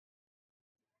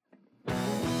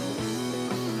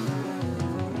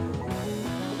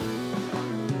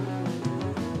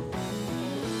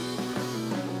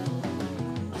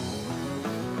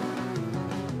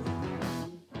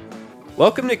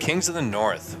Welcome to Kings of the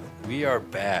North. We are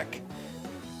back.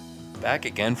 Back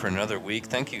again for another week.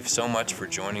 Thank you so much for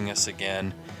joining us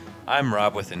again. I'm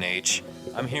Rob with an H.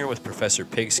 I'm here with Professor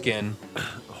Pigskin.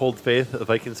 Hold faith, the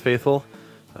Vikings faithful.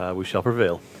 We shall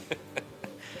prevail.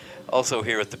 Also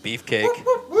here with the Beefcake.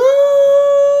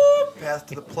 Path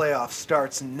to the playoffs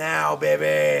starts now,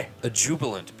 baby. A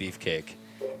jubilant Beefcake.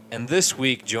 And this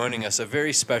week, joining us, a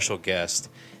very special guest.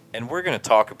 And we're going to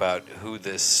talk about who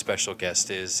this special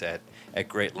guest is at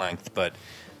great length. But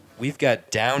we've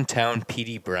got Downtown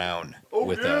Petey Brown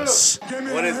with us.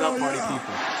 What is up, party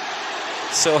people?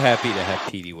 So happy to have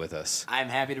Petey with us. I'm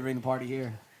happy to bring the party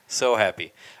here. So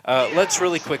happy. Let's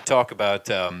really quick talk about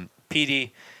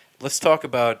Petey. Let's talk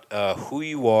about who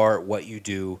you are, what you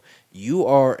do. You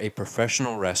are a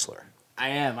professional wrestler. I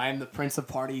am. I am the Prince of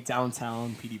Party,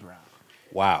 Downtown Petey Brown.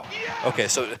 Wow. Okay,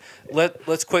 so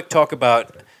let's quick talk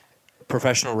about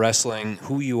professional wrestling,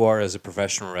 who you are as a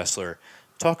professional wrestler.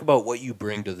 Talk about what you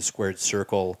bring to the squared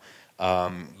circle,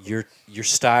 your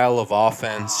style of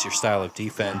offense, your style of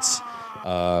defense,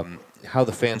 how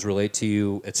the fans relate to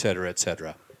you, et cetera, et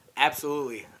cetera.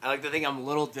 Absolutely. I like to think I'm a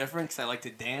little different because I like to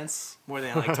dance more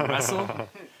than I like to wrestle.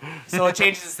 So it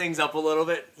changes things up a little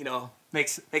bit,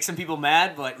 makes some people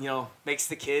mad, but, makes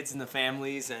the kids and the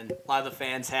families and a lot of the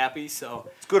fans happy. So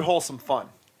It's good, wholesome fun.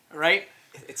 right?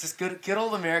 It's just good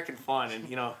old American fun. And,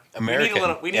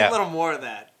 American, we need a little more of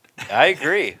that. I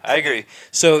agree.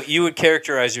 So you would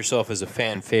characterize yourself as a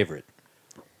fan favorite?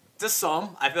 Just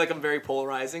some. I feel like I'm very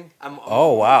polarizing.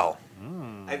 Oh, wow.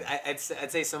 I'd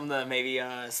say some of the maybe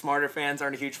smarter fans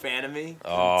aren't a huge fan of me.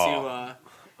 Oh.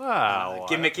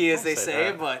 Gimmicky as they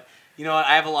say, but you know what?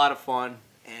 I have a lot of fun,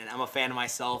 and I'm a fan of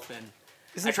myself, and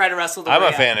I try to wrestle. I'm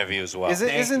a fan of you as well.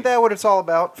 Isn't that what it's all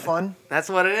about? Fun? That's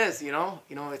what it is.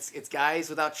 It's guys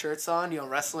without shirts on,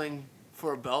 wrestling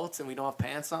for a belt, and we don't have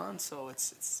pants on, so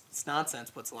it's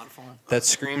nonsense, but it's a lot of fun. That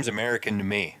screams American to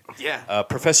me. Yeah.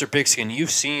 Professor Pigskin,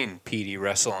 you've seen Petey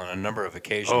wrestle on a number of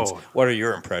occasions. Oh. What are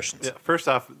your impressions? Yeah, first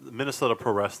off, the Minnesota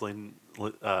Pro Wrestling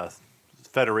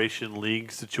Federation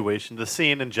League situation, the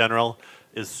scene in general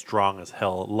is strong as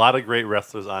hell. A lot of great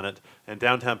wrestlers on it, and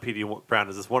Downtown Petey Brown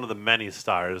is just one of the many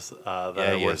stars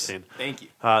we're seeing. Thank you.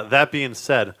 That being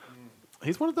said,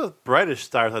 he's one of the brightest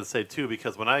stars, I'd say, too,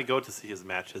 because when I go to see his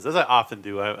matches, as I often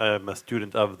do, I'm a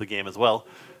student of the game as well.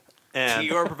 And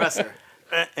You're a professor.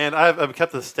 And I've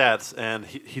kept the stats, and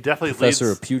he definitely Professor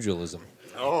leads. of pugilism.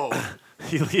 Oh,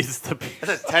 He leads the.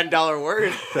 that's a $10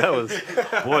 word. That was,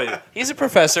 boy. He's a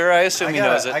professor. I assume he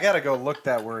knows it. I gotta go look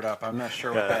that word up. I'm not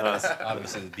sure what that is.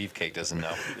 Obviously, the Beefcake doesn't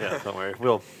know. Yeah, don't worry.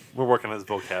 We're working on his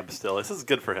vocab still. This is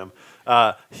good for him.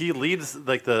 He leads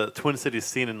like the Twin Cities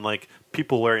scene in like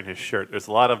people wearing his shirt. There's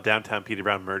a lot of Downtown Petey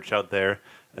Brown merch out there.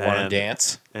 Want to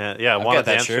dance? And yeah, I've want got to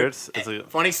that dance shirt. shirts. It's a,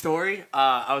 Funny story.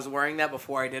 I was wearing that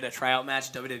before I did a tryout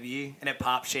match at WWE, and it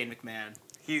popped Shane McMahon.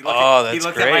 He looked that's he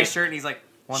looked at my great. shirt and he's like,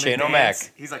 "Want to Shane dance?"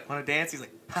 O'Mac. He's like, "Want to dance?" He's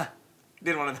like, "Huh."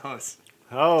 Did one of those.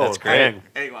 oh, That's great. dang.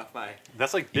 And he walked by.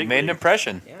 That's like You big made an league.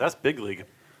 impression. Yeah. That's big league.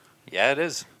 Yeah, it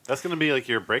is. That's gonna be like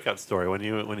your breakout story when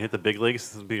you hit the big leagues.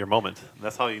 This will be your moment.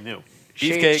 That's how you knew.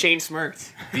 Beefcake. Shane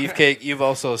smirked. Beefcake, you've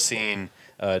also seen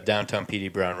Downtown Petey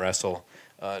Brown wrestle.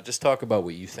 Just talk about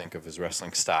what you think of his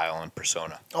wrestling style and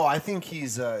persona. Oh, I think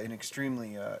he's an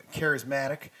extremely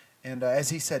charismatic and, as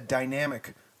he said,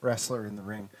 dynamic wrestler in the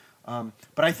ring.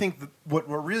 But I think what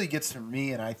really gets to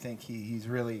me, and I think he's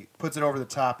really puts it over the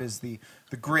top, is the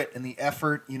grit and the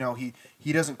effort.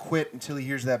 He doesn't quit until he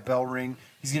hears that bell ring.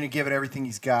 He's going to give it everything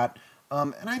he's got.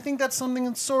 And I think that's something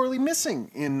that's sorely missing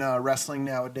in wrestling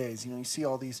nowadays. You see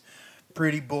all these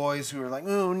pretty boys who are like,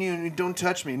 "Oh, don't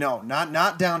touch me." No,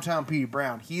 not Downtown Petey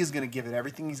Brown. He is going to give it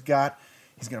everything he's got.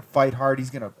 He's going to fight hard. He's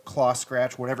going to claw,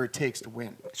 scratch, whatever it takes to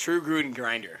win. True Gruden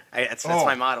grinder. That's Oh.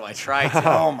 my motto. I try to.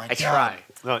 Oh, my I God. try.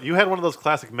 No, you had one of those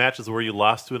classic matches where you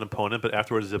lost to an opponent, but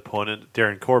afterwards the opponent,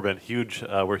 Darren Corbin,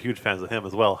 we're huge fans of him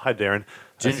as well. Hi, Darren.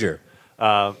 Ginger. He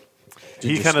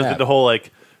Ginger kind of Snap. did the whole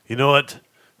like, you know what,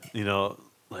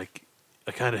 like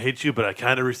I kind of hate you, but I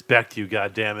kind of respect you.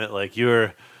 God damn it, like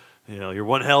you're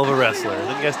one hell of a wrestler. And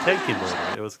then you guys tag team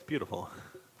over. It was beautiful.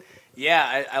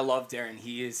 Yeah, I love Darren.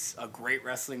 He is a great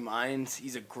wrestling mind.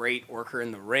 He's a great worker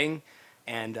in the ring,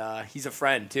 and he's a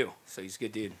friend too. So he's a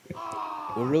good dude.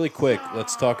 Well, really quick,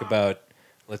 let's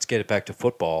get it back to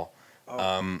football.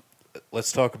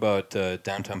 Let's talk about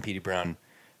Downtown Petey Brown.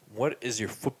 What is your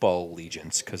football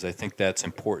allegiance? Because I think that's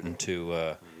important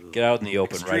to get out in the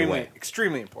open right away.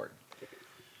 Extremely important.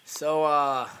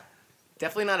 So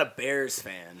definitely not a Bears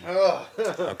fan.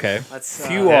 Okay. Let's,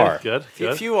 Few Okay, are. good.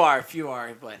 Few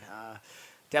are, but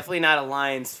definitely not a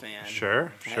Lions fan.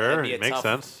 Sure, That'd be a makes tough-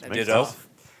 sense. that'd be Makes Ditto. sense.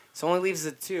 So only leaves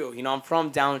the 2. You know, I'm from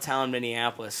downtown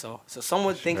Minneapolis, so some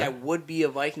would think I would be a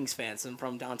Vikings fan since I'm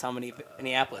from downtown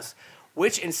Minneapolis,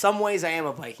 which in some ways I am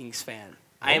a Vikings fan.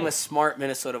 I am a smart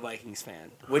Minnesota Vikings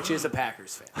fan, which is a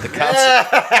Packers fan.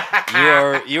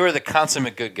 You are the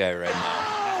consummate good guy right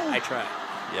now. I try.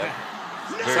 Yep.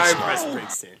 Very Sorry, smart. Press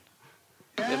Springsteen.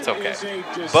 It's okay.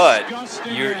 But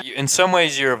you're in some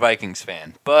ways you're a Vikings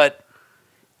fan. But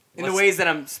In the ways that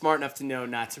I'm smart enough to know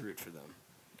not to root for them.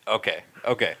 okay.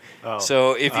 Oh,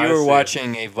 So if I you were see.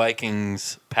 watching a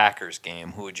Vikings Packers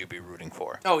game, who would you be rooting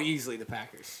for? Oh, easily the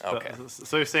Packers. Okay.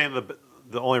 So you're saying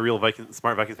the only real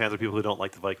smart Vikings fans are people who don't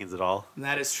like the Vikings at all?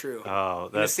 That is true. Oh, You're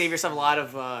gonna that's save yourself a lot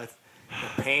of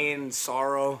pain,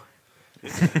 sorrow.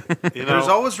 There's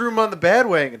always room on the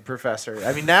bandwagon, Professor.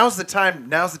 I mean, now's the time.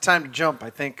 Now's the time to jump. I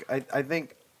think.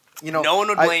 You know, No one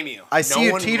would blame you. I No see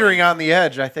you one would teetering blame on the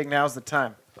edge. I think now's the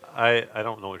time. I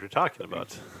don't know what you're talking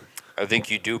about. I think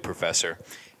you do, Professor.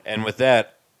 And with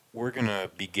that, we're gonna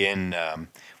begin.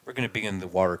 We're gonna begin the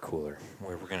water cooler,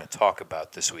 where we're gonna talk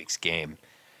about this week's game.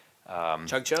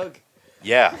 Chug chug.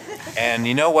 Yeah, and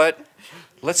you know what?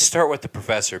 Let's start with the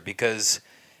Professor because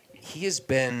he has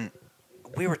been.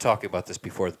 We were talking about this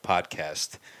before the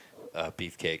podcast,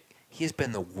 Beefcake. He has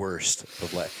been the worst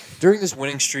of during this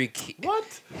winning streak.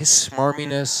 His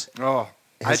smarminess Oh,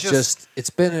 has it's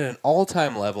been at an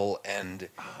all-time level, and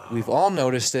we've all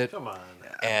noticed it. Come on.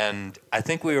 And I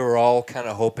think we were all kind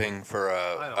of hoping for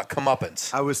a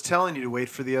comeuppance. I was telling you to wait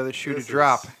for the other shoe This to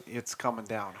drop. is- It's coming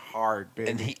down hard,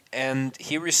 baby. And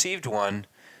he received one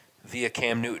via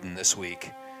Cam Newton this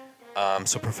week.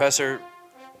 So, Professor,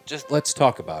 just let's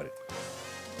talk about it.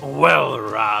 Well,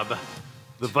 Rob,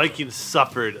 the Vikings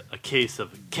suffered a case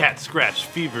of cat scratch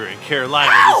fever in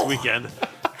Carolina this weekend,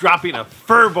 dropping a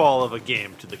furball of a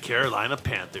game to the Carolina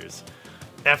Panthers.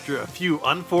 After a few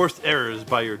unforced errors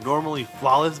by your normally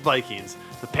flawless Vikings,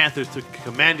 the Panthers took a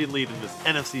commanding lead in this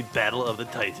NFC Battle of the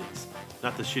Titans.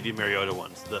 Not the shitty Mariota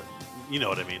ones. You know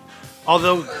what I mean.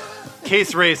 Although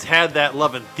Case Race had that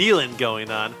Love and Thielen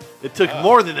going on, it took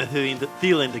more than a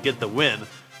Thielen to get the win.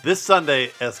 This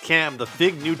Sunday, as Cam the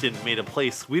Fig Newton made a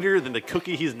play sweeter than the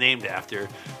cookie he's named after,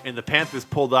 and the Panthers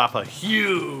pulled off a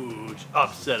huge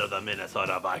upset of the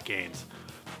Minnesota Vikings.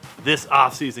 This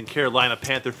offseason, Carolina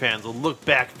Panther fans will look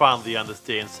back fondly on this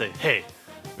day and say, hey,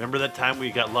 remember that time we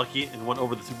got lucky and won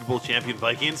over the Super Bowl champion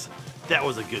Vikings? That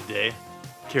was a good day.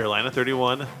 Carolina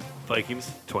 31,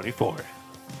 Vikings 24.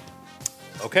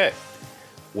 Okay.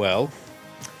 Well,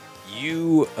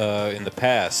 you in the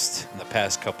past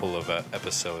couple of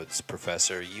episodes,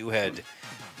 Professor, you had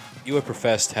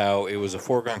professed how it was a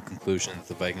foregone conclusion that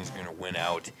the Vikings were going to win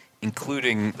out,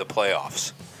 including the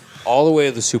playoffs, all the way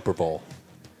to the Super Bowl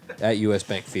at US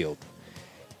Bank Field,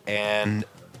 and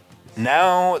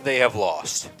now they have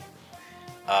lost.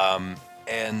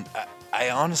 And I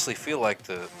honestly feel like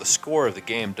the score of the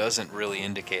game doesn't really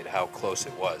indicate how close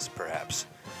it was. Perhaps.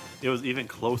 It was even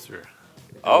closer.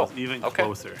 Even okay.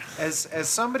 closer. As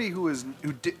somebody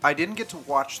I didn't get to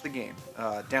watch the game.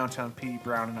 Downtown P.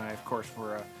 Brown and I, of course,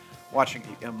 were watching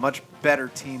a much better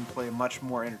team play a much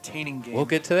more entertaining game. We'll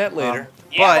get to that later.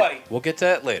 Yeah, buddy. We'll get to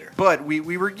that later. But we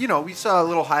were, we saw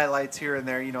little highlights here and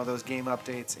there, those game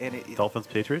updates, and Dolphins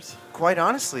Patriots? quite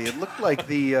honestly, it looked like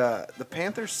the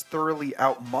Panthers thoroughly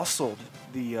outmuscled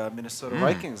the Minnesota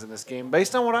Vikings in this game,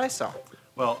 based on what I saw.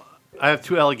 Well, I have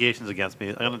two allegations against me.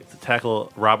 I'm going to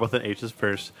tackle Rob with an H's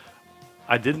first.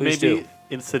 I did Please maybe do.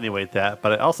 insinuate that,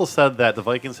 but I also said that the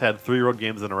Vikings had 3 road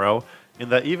games in a row, and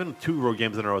that even 2 road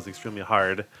games in a row is extremely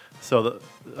hard. So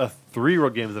 3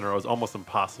 road games in a row is almost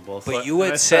impossible. But So you I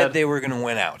had said they were going to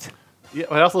win out. Yeah,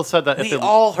 I also said that We if they,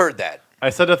 all heard that. I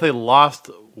said if they lost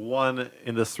one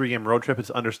in this 3-game road trip, it's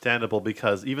understandable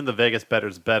because even the Vegas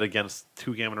bettors bet against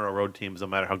 2-game-in-a-row road teams, no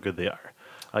matter how good they are.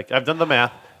 Like, I've done the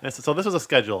math, and so this was a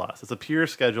schedule loss. It's a pure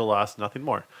schedule loss, nothing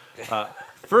more.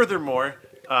 Furthermore,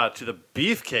 to the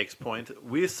Beefcake's point,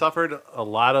 we suffered a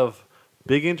lot of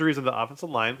big injuries in the offensive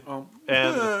line,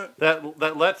 and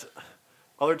that let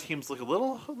other teams look a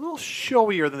little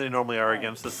showier than they normally are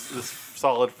against this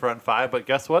solid front 5. But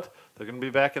guess what? They're going to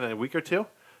be back in a week or 2,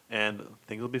 and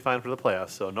things will be fine for the playoffs.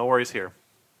 So no worries here.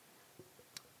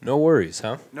 No worries,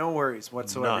 huh? No worries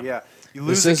whatsoever. None. Yeah, you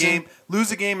This lose a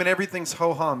isn't- game, and everything's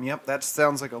ho hum. Yep, that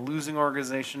sounds like a losing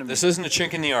organization to me. This isn't a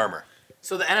chink in the armor.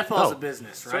 So the NFL is No, a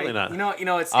business, right? certainly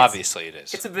not. It's Obviously, it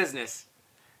is. It's a business.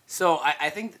 So I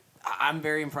think I'm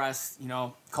very impressed.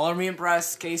 Color me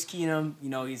impressed. Case Keenum,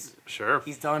 Sure.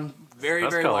 he's done very,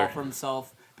 Best very well color. for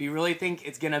himself. But you really think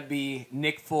it's going to be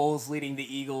Nick Foles leading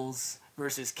the Eagles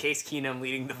versus Case Keenum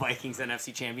leading the Vikings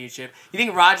NFC Championship? You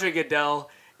think Roger Goodell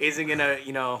isn't going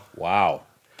to, Wow.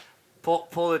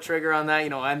 pull the trigger on that.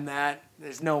 End that.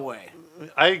 There's no way.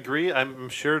 I agree. I'm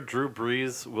sure Drew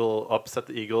Brees will upset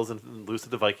the Eagles and lose to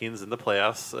the Vikings in the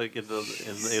playoffs in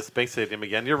the Bank Stadium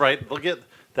again. You're right. They'll get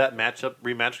that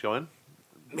rematch going.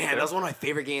 Man, that was one of my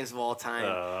favorite games of all time.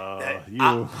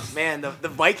 Man, the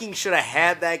Vikings should have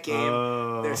had that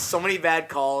game. There's so many bad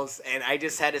calls, and I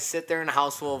just had to sit there in a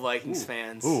house full of Vikings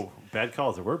fans. Ooh, bad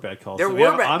calls. There were bad calls. There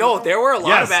were a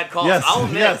lot of bad calls. Yes, I'll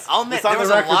admit. yes. I'll admit It's on there was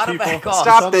the a record, lot of people. bad calls.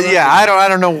 Stop it. Yeah, I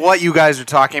don't know what you guys are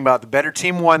talking about. The better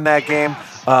team won that game.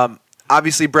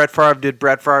 Obviously, Brett Favre did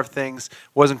Brett Favre things.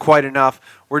 Wasn't quite enough.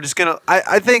 We're just going to –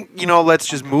 I think, let's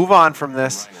just move on from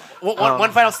this.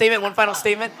 One final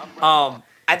statement.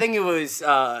 I think it was,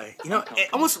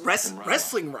 almost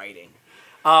wrestling writing,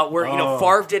 where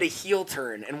Favre did a heel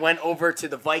turn and went over to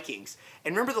the Vikings.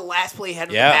 And remember the last play he had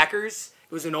with the Packers?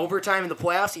 It was in overtime in the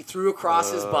playoffs. He threw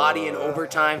across his body in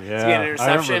overtime to get an interception.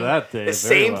 I remember that day the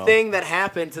same thing that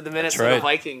happened to the Minnesota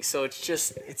Vikings. So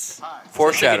it's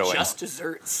foreshadowing. Like it just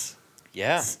desserts.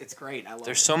 Yeah, it's great. I love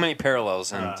There's so many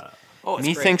parallels, and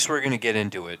methinks we're going to get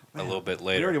into it a little bit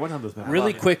later. We already went on this.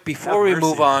 Really quick before we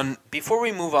move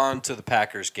on to the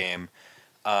Packers game,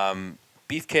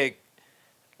 Beefcake.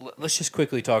 Let's just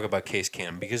quickly talk about Case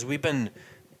Keenum because we've been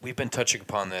touching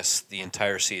upon this the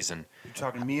entire season. You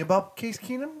talking to me about Case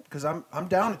Keenum? Because I'm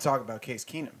down to talk about Case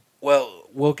Keenum. Well,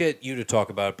 we'll get you to talk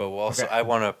about it, but we'll also Okay. I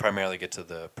want to primarily get to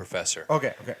the professor.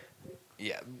 Okay.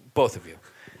 Yeah, both of you.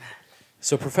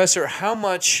 So, Professor, how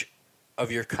much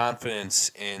of your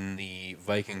confidence in the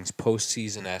Vikings'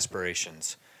 postseason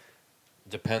aspirations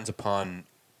depends upon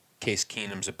Case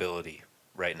Keenum's ability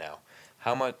right now?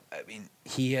 How much? I mean,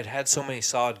 he had so many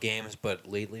solid games, but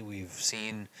lately we've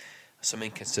seen some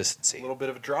inconsistency. A little bit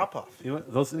of a drop off. You know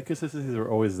what? Those inconsistencies were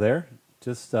always there.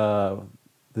 Just they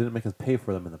didn't make us pay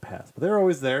for them in the past, but they were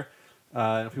always there.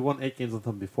 If we won 8 games with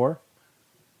them before,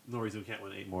 no reason we can't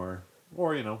win 8 more,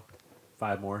 or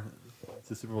 5 more.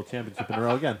 It's a Super Bowl championship in a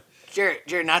row again. Jared,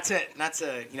 not to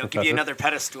give you Professor? another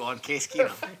pedestal on Case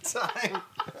Keenum.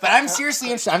 But I'm seriously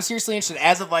interested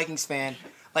as a Vikings fan.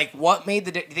 Like, what made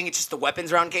do you think it's just the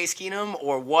weapons around Case Keenum,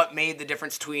 or what made the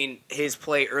difference between his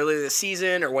play earlier this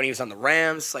season or when he was on the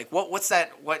Rams? Like, what's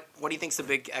that? What do you think's the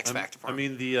big X factor for him? I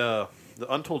mean, the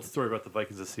untold story about the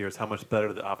Vikings this year is how much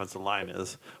better the offensive line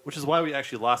is, which is why we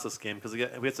actually lost this game because we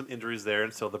had some injuries there,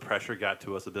 and so the pressure got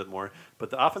to us a bit more. But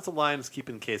the offensive line is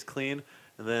keeping Case clean,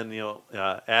 and then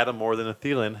Adam more than a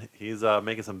Thielen, he's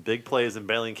making some big plays and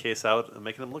bailing Case out and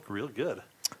making him look real good.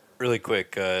 Really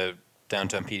quick,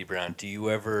 Downtown Petey Brown, do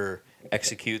you ever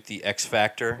execute the X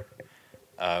Factor,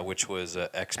 which was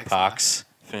X-Pac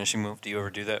finishing move? Do you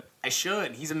ever do that? I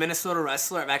should. He's a Minnesota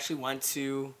wrestler. I've actually went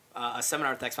to a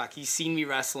seminar with X-Pac. He's seen me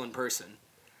wrestle in person.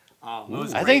 It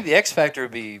was I great. think the X Factor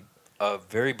would be a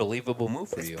very believable move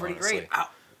for It's you, pretty honestly. great.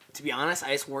 To be honest,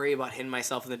 I just worry about hitting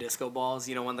myself in the disco balls.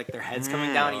 When their head's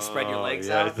coming down, you spread your legs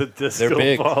out. The disco They're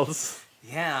big. balls.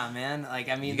 Yeah, man.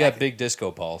 You got big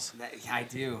disco balls. I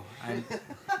do.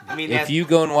 If you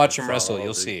go and watch him wrestle,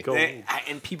 you'll see.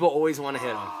 And people always want to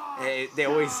hit them. They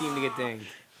always seem to get dinged.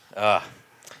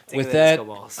 With the that, disco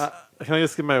balls. Can I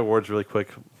just give my awards really quick?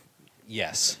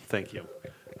 yes. Thank you.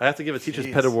 I have to give a teacher's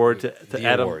Jeez. pet award to The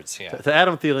Adam awards, yeah. to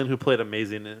Adam Thielen, who played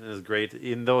amazing and is great,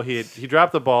 even though he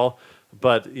dropped the ball.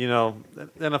 But then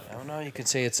I don't know. You could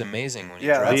say it's amazing when you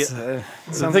Yeah, drop that's it.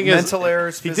 some thing is, mental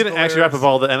errors. he didn't physical actually drop the errors.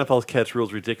 ball. The NFL's catch rule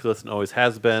is ridiculous and always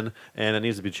has been, and it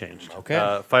needs to be changed.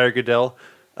 Okay. Fire Goodell.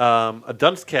 A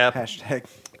dunce cap. Hashtag.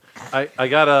 I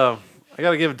gotta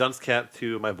give a dunce cap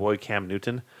to my boy Cam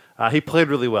Newton. He played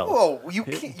really well. Whoa, you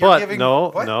can't. You're But giving, no,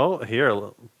 what? no. Here,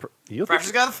 you'll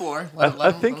Pressure's got the floor.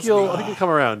 I think you'll come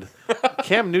around.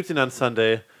 Cam Newton on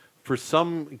Sunday, for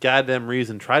some goddamn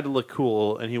reason, tried to look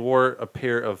cool, and he wore a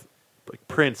pair of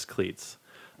Prince cleats.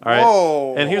 All right.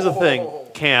 Whoa. And here's the thing,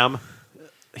 Cam.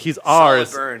 He's Solid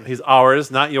ours. burn. He's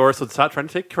ours, not yours. So stop trying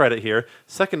to take credit here.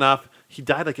 Second off, he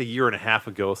died like a year and a half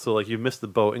ago, so you missed the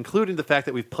boat. Including the fact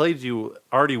that we've played you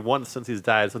already once since he's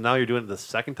died, so now you're doing it the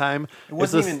second time. It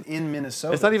wasn't It's even in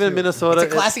Minnesota. It's not even in too. Minnesota.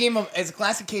 It's a classic game. It's a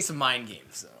classic case of mind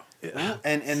games, though.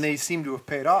 And they seem to have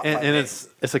paid off. And, by and the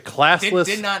it's a classless.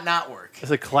 Did not work.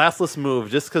 It's a classless move.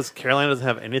 Just because Carolina doesn't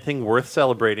have anything worth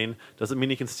celebrating doesn't mean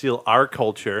you can steal our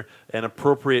culture and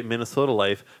appropriate Minnesota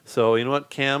life. So you know what,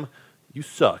 Cam, you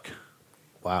suck.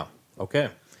 Wow. Okay.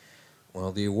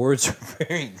 Well, the awards are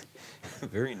very,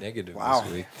 very negative Wow.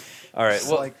 this week. All right. It's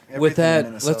Well, like everything With in that,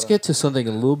 Minnesota. let's get to something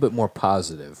a little bit more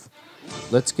positive.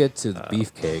 Let's get to the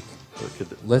beefcake.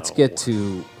 Let's No. get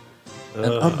to an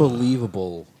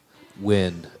unbelievable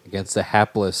win against the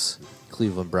hapless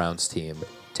Cleveland Browns team.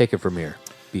 Take it from here,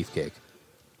 beefcake.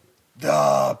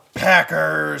 The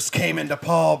Packers came into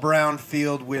Paul Brown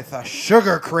Field with a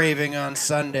sugar craving on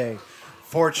Sunday.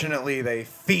 Fortunately, they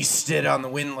feasted on the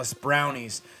winless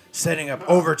Brownies, setting up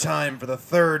overtime for the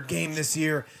third game this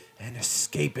year and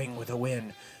escaping with a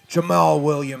win. Jamal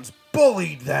Williams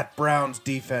bullied that Browns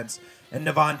defense, and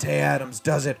Davante Adams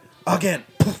does it again.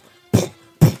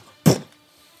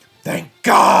 Thank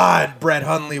God Brett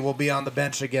Hundley will be on the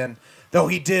bench again, though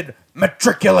he did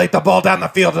matriculate the ball down the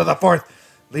field to the fourth,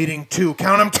 leading to,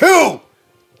 count them, 2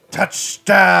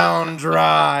 touchdown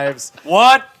drives.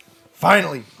 What?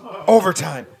 Finally,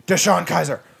 overtime. Deshaun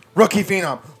Kaiser, rookie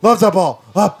phenom, loves the ball.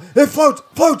 Up, it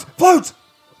floats.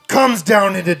 Comes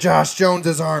down into Josh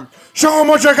Jones's arm. Show him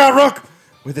what you got, Rook.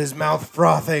 With his mouth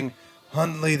frothing,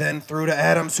 Hundley then threw to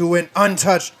Adams, who went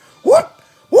untouched. What?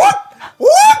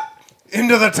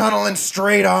 Into the tunnel and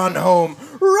straight on home.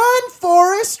 Run,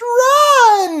 Forrest,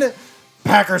 run!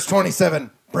 Packers 27,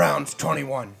 Browns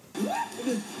 21.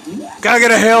 Gotta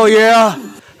get a hell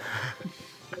yeah.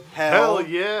 Hell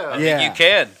yeah. Yeah. You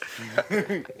can.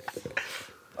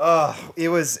 It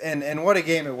was, and what a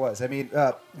game it was. I mean,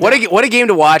 What a game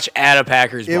to watch at a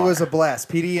Packers bar. it was a blast.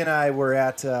 PD and I were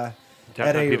at a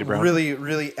Petey Brown.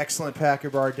 really excellent Packer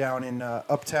bar down in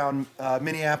uptown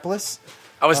Minneapolis.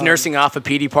 I was nursing off a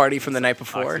PD party from the night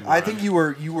before. I think you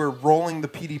were rolling the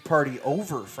PD party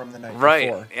over from the night Right.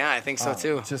 before. Yeah, I think so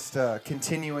too. Just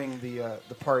continuing the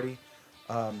party,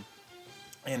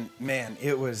 and man,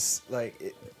 it was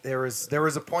like there was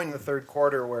a point in the third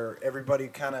quarter where everybody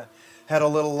kind of had a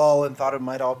little lull and thought it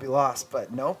might all be lost,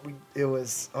 but nope, it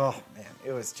was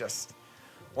just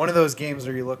one of those games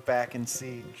where you look back and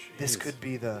see this could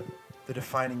be the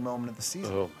defining moment of the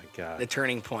season. Oh my God. The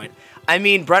turning point. I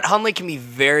mean, Brett Hundley can be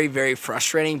very, very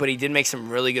frustrating, but he did make some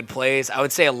really good plays. I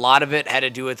would say a lot of it had to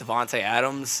do with Davante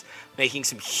Adams making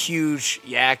some huge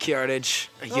yak yardage.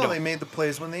 They made the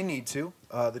plays when they need to.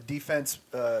 The defense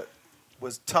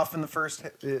was tough in the first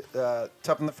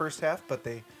half, but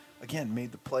they again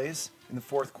made the plays in the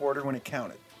fourth quarter when it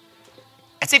counted.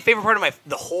 I'd say favorite part of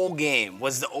the whole game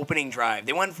was the opening drive.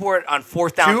 They went for it on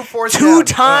fourth down. Fourth two down.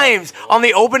 times on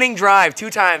the opening drive. 2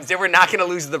 times. They were not going to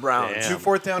lose to the Browns. Damn. 2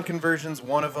 fourth down conversions,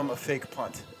 one of them a fake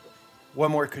punt.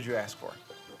 What more could you ask for?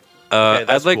 Okay,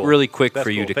 that's I'd like cool. really quick That's for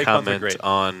you cool. to Fake punts are comment great.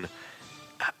 on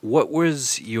what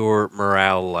was your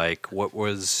morale like? What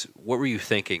were you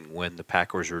thinking when the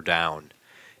Packers were down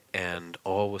and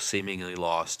all was seemingly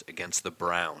lost against the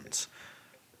Browns?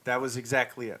 That was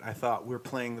exactly it. I thought we're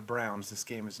playing the Browns. This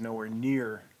game is nowhere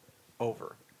near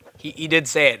over. He did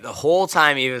say it. The whole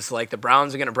time he was like, the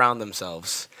Browns are going to brown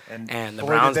themselves. And And the boy,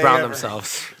 Browns did they browned ever.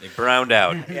 themselves. They browned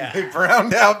out. They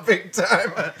browned out big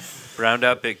time. Browned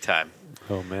out big time.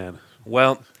 Oh man.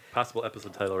 Well, Possible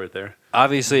episode title right there.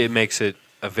 obviously it makes it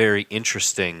a very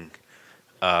interesting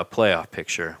playoff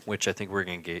picture, which I think we're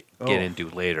going to get into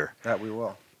later. That we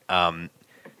will. And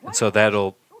so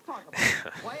that'll...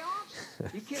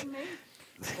 You kidding me?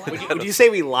 Would you say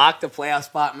we locked the playoff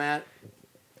spot, Matt?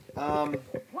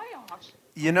 Playoffs?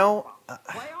 You know,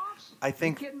 Playoffs? I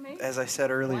think, You kidding me? as I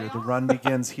said earlier, the run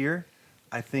begins here.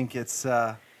 I think it's,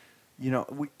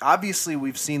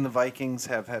 we've seen the Vikings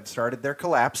have started their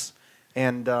collapse,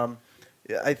 and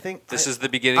I think This is the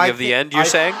beginning of the end, you're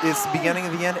saying? It's the beginning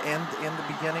of the end and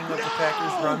the beginning of the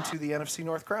Packers' run to the NFC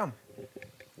North crown.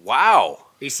 Wow.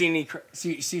 You seen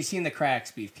the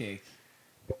cracks, Beefcake?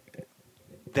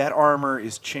 That armor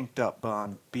is chinked up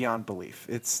beyond belief.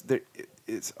 It's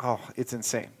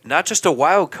insane. Not just a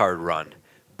wild card run,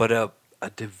 but a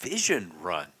division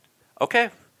run. Okay.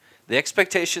 The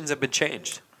expectations have been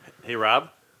changed. Hey Rob,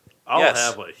 I'll Yes.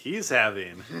 have what he's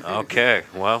having. Okay.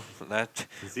 Well, that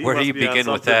He where do must you be on begin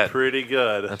with something that? Pretty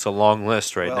good. That's a long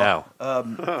list right now.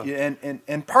 Yeah,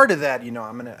 and part of that, I'm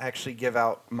going to actually give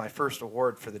out my first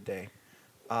award for the day.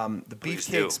 The Please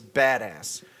Beefcake's do.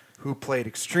 badass, who played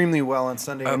extremely well on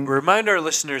Sunday. And Remind our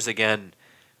listeners again,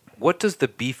 what does the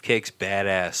Beefcakes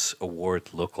Badass Award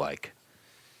look like?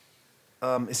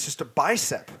 it's just a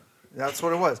bicep. That's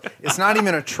what it was. It's not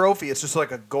even a trophy. It's just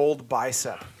like a gold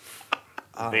bicep.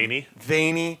 Veiny.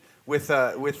 Veiny with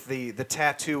the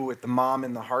tattoo with the mom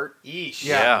in the heart. Yeesh.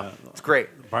 Yeah. It's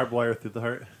great. Barbed wire through the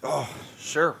heart.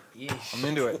 Sure. Yeesh. I'm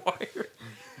into it.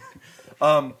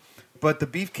 But the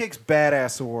Beefcake's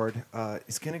Badass Award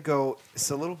is going to go. It's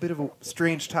a little bit of a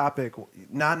strange topic.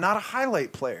 Not a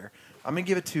highlight player. I'm going to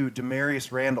give it to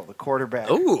Demarius Randall, the quarterback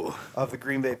Ooh. of the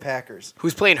Green Bay Packers.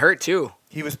 Who's playing hurt, too?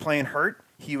 He was playing hurt.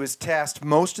 He was tasked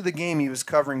most of the game. He was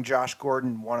covering Josh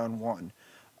Gordon one-on-one.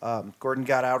 Gordon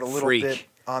got out a little Freak. bit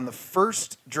on the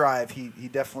first drive. He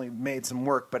definitely made some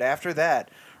work. But after that,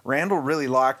 Randall really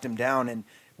locked him down. And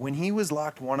when he was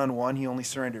locked 1-on-1, he only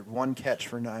surrendered 1 catch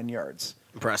for 9 yards.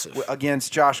 Impressive.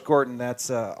 Against Josh Gordon, that's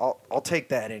I'll take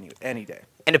that any day.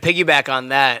 And to piggyback on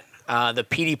that, the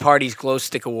PD Party's Glow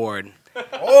Stick Award.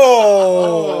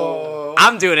 Oh!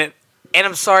 I'm doing it. And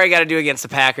I'm sorry I got to do it against the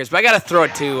Packers, but I got to throw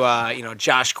it to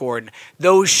Josh Gordon.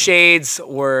 Those shades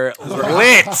were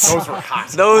lit. Those were hot.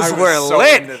 Those I was were so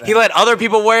lit. into that. He let other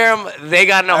people wear them. They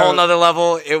got in a whole nother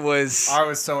level. It was I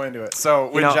was so into it. So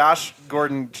when know, Josh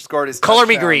Gordon scored his color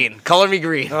me touchdown- green. Color me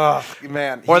green. Oh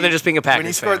man! More than just being a When he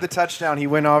Packers scored fan. the touchdown, he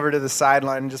went over to the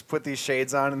sideline and just put these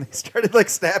shades on, and they started like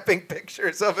snapping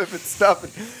pictures of him and stuff.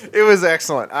 And it was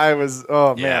excellent. I was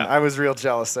I was real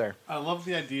jealous there. I love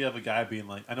the idea of a guy being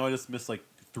like, I know I just missed like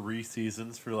 3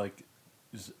 seasons for like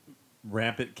just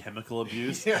rampant chemical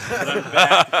abuse, but I'm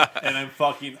back and I'm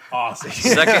fucking awesome.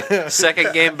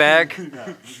 Second game back.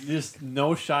 Just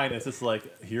no shyness. It's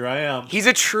like, here I am. He's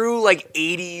a true like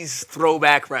 '80s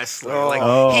throwback wrestler.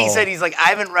 Oh. He said he's like, I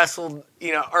haven't wrestled,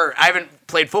 or I haven't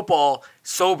played football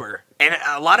sober. And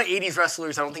a lot of '80s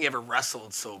wrestlers, I don't think ever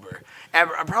wrestled sober. And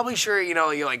I'm probably sure, you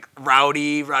like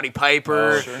Rowdy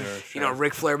Piper,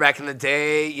 Ric Flair back in the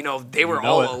day. They were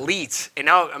all elite. And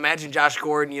now imagine Josh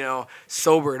Gordon,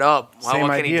 sobered up. Wow, Same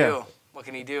what can he idea. do? What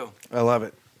can he do? I love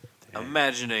it. I'm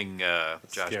imagining Josh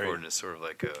Scary. Gordon as sort of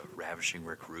like a ravishing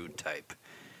Rick Rude type,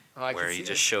 Oh, I can where see he it.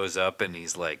 just shows up and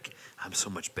he's like, "I'm so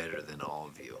much better than all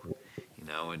of you,"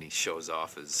 and he shows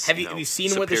off his. Have you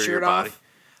seen him with the superior shirt body. off?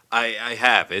 I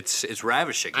have. It's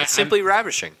ravishing. It's I'm- simply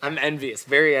ravishing. I'm envious,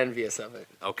 very envious of it.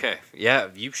 Okay, yeah,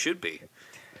 you should be.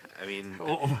 I mean,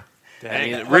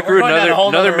 Dang. Rick We're Rude, going down a whole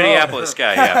another nother road. Minneapolis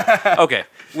guy. Yeah. Okay.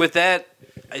 With that,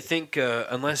 I think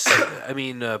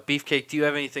Beefcake, do you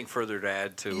have anything further to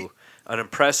add to an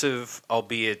impressive,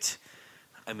 albeit,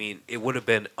 it would have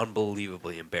been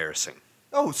unbelievably embarrassing.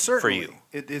 Oh, certainly. you.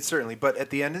 It certainly. But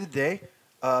at the end of the day,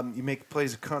 you make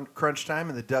plays at crunch time,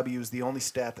 and the W is the only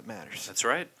stat that matters. That's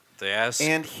right. They asked.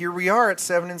 And here we are at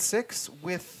 7-6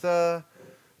 with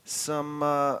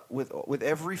with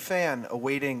every fan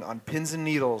awaiting on pins and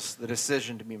needles the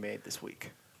decision to be made this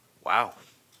week. Wow.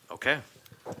 Okay.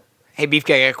 Hey,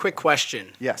 Beefcake, a quick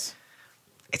question. Yes.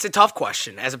 It's a tough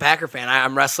question. As a Packer fan,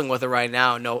 I'm wrestling with it right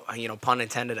now. No, pun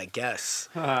intended, I guess.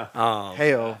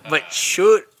 Heyo. But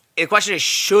the question is,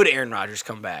 should Aaron Rodgers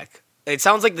come back? It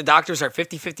sounds like the doctors are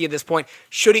 50-50 at this point.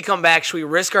 Should he come back? Should we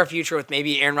risk our future with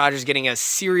maybe Aaron Rodgers getting a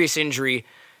serious injury,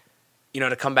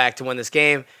 to come back to win this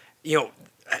game?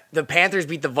 The Panthers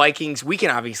beat the Vikings. We can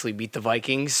obviously beat the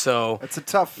Vikings, so That's a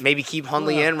tough. maybe keep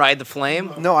Hundley in, ride the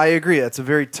flame. No, I agree. That's a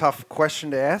very tough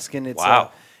question to ask, and it's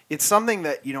Wow. it's something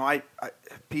that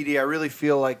PD, I really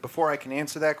feel like before I can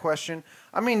answer that question,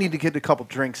 I may need to get a couple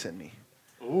drinks in me.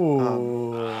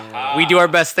 We do our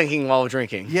best thinking while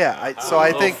drinking. Yeah, I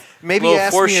think maybe little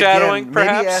ask me foreshadowing, again.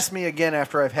 perhaps? Maybe ask me again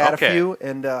after I've had Okay. a few,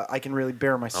 and I can really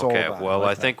bare my soul. Okay. about it. Well,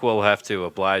 like I that. think we'll have to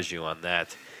oblige you on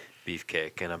that,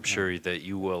 Beefcake, and I'm sure that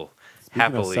you will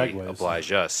happily segues.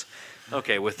 oblige us.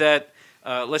 Okay. With that,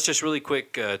 let's just really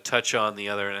quick touch on the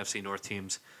other NFC North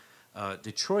teams.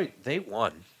 Detroit, they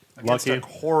won. against Lucky. a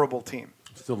horrible team.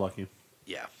 Still lucky.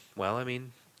 Yeah. Well,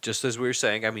 just as we were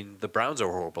saying, the Browns are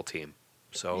a horrible team.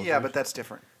 So Yeah, but that's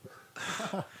different.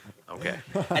 okay.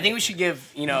 I think we should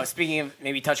give, speaking of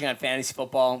maybe touching on fantasy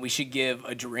football, we should give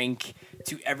a drink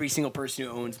to every single person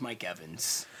who owns Mike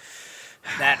Evans.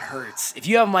 That hurts. If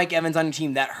you have Mike Evans on your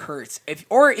team, that hurts. If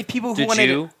people who Did wanted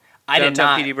you? I did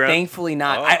Downtown not. PD Brown? Thankfully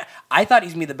not. Oh. I thought he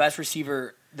was going to be the best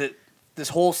receiver this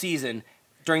whole season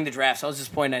during the draft. So I was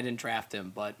disappointed I didn't draft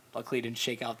him, but luckily it didn't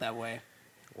shake out that way.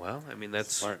 Well,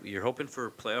 that's you're hoping for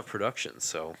playoff production,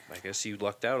 so I guess you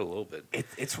lucked out a little bit.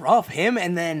 It's rough. Him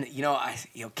and then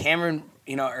Cameron.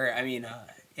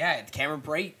 Cameron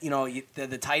Bright.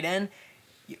 The tight end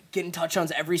getting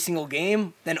touchdowns every single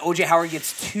game. Then OJ Howard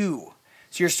gets 2.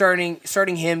 So you're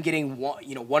starting him getting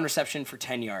one reception for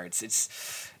 10 yards.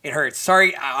 It hurts.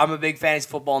 Sorry, I'm a big fantasy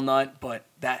football nut, but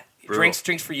that Brutal.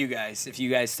 drinks for you guys if you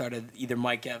guys started either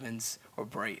Mike Evans or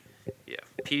Bright. Yeah,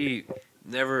 P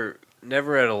never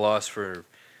at a loss for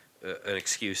an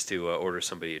excuse to order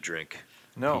somebody a drink.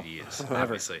 No, PD is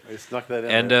obviously. I snuck that in.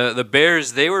 And there. the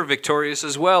Bears, they were victorious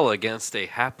as well against a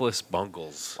hapless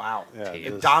Bungles. Wow. Yeah, team.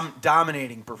 it is.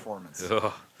 Dominating performance,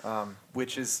 Ugh.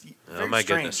 which is Oh, very my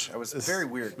strange. goodness. It was It's- very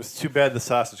weird. It was too bad the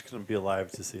sausage couldn't be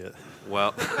alive to see it.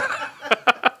 Well,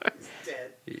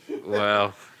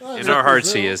 in our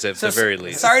hearts he is at the very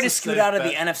least. Sorry to It's a scoot safe out of the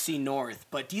bet. NFC North,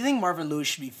 but do you think Marvin Lewis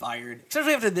should be fired,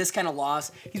 especially after this kind of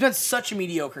loss? He's been such a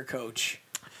mediocre coach.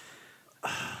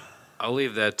 I'll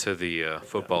leave that to the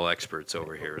football experts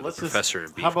over here, Let's the just- professor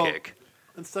and how about- Beefcake.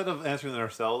 Instead of answering it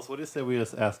ourselves, what do you say we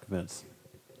just ask Vince?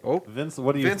 Oh, Vince,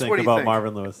 what do you Vince, think what do you about think?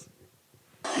 Marvin Lewis?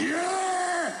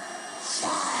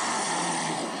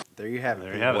 there you have it.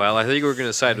 There you have it. Well, I think we're going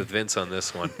to side with Vince on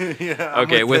this one. Yeah, I'm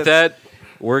Okay, with Vince. that,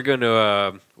 we're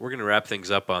gonna wrap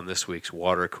things up on this week's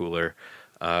water cooler.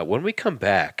 When we come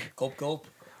back, Gulp, gulp.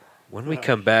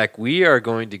 we are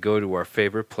going to go to our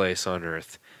favorite place on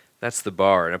earth. That's the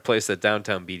bar, and a place that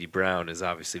downtown Beatty Brown is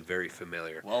obviously very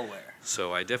familiar. Well, where?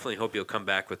 So I definitely hope you'll come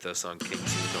back with us on Kings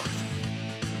of the North.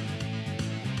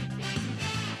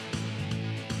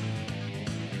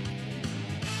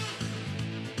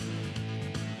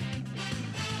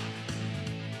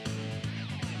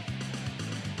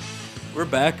 We're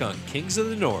back on Kings of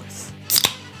the North.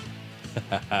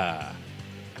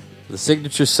 The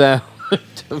signature sound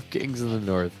of Kings of the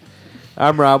North.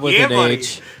 I'm Rob with Yeah, an buddy.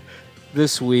 H.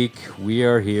 This week we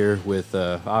are here with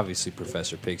obviously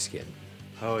Professor Pigskin.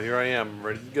 Oh, here I am,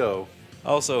 ready to go.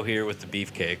 Also here with the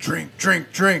beefcake. Drink,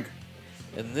 drink, drink.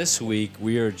 And this week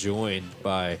we are joined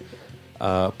by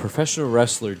professional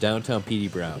wrestler Downtown Petey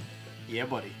Brown, Yeah,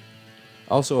 buddy.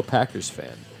 also a Packers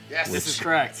fan. Yes, this is Which-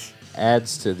 correct.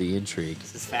 Adds to the intrigue.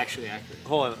 This is factually accurate.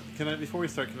 Hold on. Before we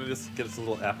start, can I just get us a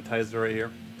little appetizer right here?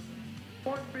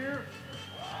 1 beer,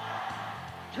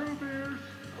 2 beers,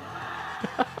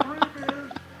 3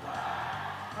 beers,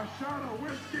 a shot of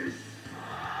whiskey,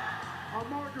 a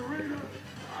margarita,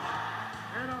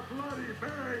 and a Bloody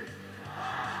Mary.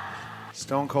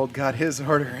 Stone Cold got his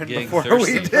order in Getting before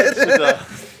thirsty. we did.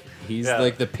 He's Yeah.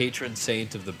 like the patron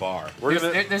saint of the bar. We're There's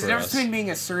gonna. a for difference us. between being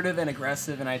assertive and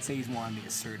aggressive, and I'd say he's more on the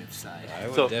assertive side. I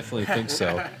would So- definitely think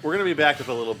so. We're gonna be back with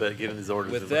a little bit, getting these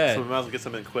orders. With in, that- so we might as well get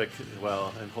some in quick as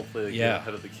well, and hopefully get Yeah.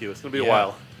 ahead of the queue. It's gonna be a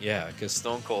while. Yeah, because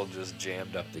Stone Cold just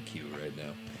jammed up the queue right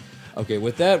now. Okay,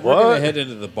 with that, we're What? going to head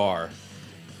into the bar.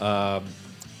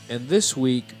 And this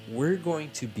week, we're going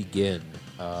to begin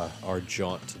our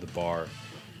jaunt to the bar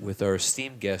with our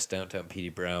esteemed guest, Downtown Petey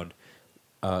Brown.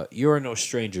 You are no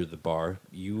stranger to the bar.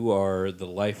 You are the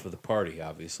life of the party,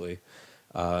 obviously.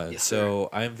 Yes, so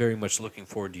I'm very much looking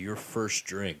forward to your first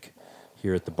drink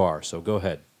here at the bar. So go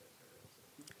ahead.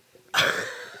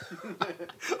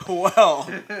 Well,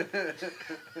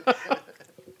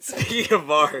 speaking of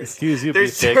bars, Excuse you,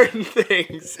 there's beefcake. certain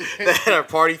things that are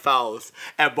party fouls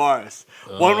at bars.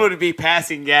 One would be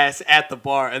passing gas at the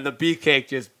bar, and the beefcake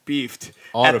just beefed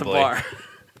Audibly. at the bar.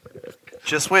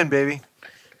 Just win, baby.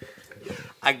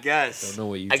 I guess. Don't know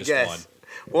what you I just guess.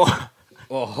 Well,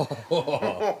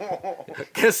 Oh,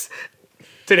 because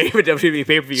to name a WWE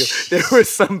pay-per-view, there was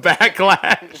some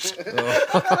backlash.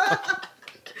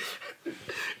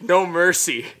 No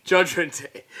mercy. Judgment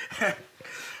Day.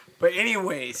 But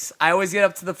anyways, I always get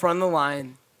up to the front of the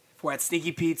line. If we're at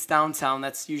Sneaky Pete's downtown,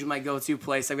 that's usually my go-to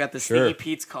place. I've got the Sure. Sneaky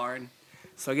Pete's card,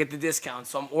 so I get the discount.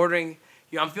 So I'm ordering.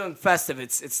 I'm feeling festive.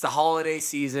 It's the holiday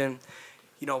season.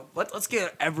 Let's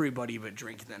get everybody a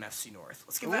drink in the NFC North.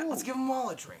 Let's give them all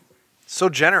a drink. So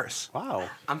generous. Wow.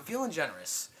 I'm feeling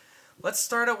generous. Let's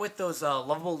start out with those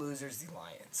lovable losers, the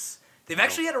Lions. They've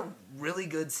actually had a really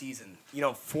good season,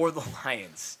 for the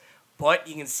Lions. But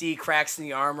you can see cracks in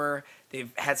the armor. They've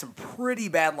had some pretty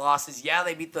bad losses. Yeah,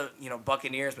 they beat the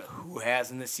Buccaneers, but who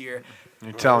hasn't this year?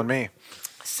 You're telling me.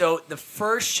 So the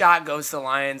first shot goes to the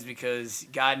Lions because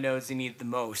God knows they need it the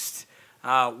most.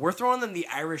 We're throwing them the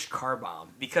Irish car bomb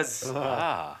because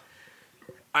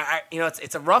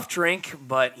it's a rough drink,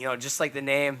 but just like the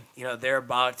name, they're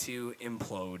about to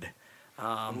implode,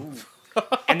 and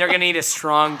they're gonna need a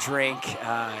strong drink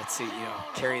to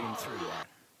carry them through that.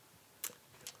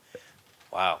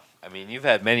 Wow. I mean, you've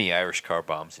had many Irish car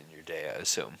bombs in your day, I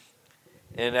assume,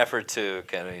 in an effort to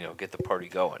kind of, get the party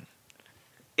going.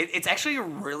 It's actually a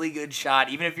really good shot,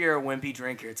 even if you're a wimpy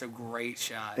drinker. It's a great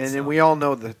shot. And so. then we all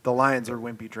know that the Lions are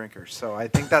wimpy drinkers, so I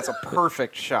think that's a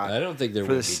perfect shot. I don't think they're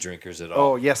For wimpy this- drinkers at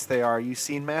all. Oh, yes, they are. You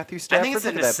seen Matthew I Stafford? think it's a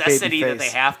Look at that baby necessity that they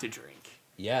face. have to drink.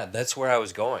 Yeah, that's where I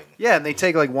was going. Yeah, and they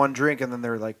take like one drink and then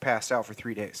they're like passed out for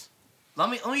 3 days. Let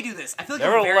me do this. I feel like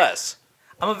Nevertheless,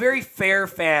 I'm a very fair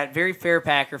fan, very fair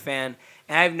Packer fan,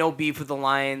 and I have no beef with the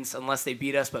Lions unless they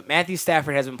beat us. But Matthew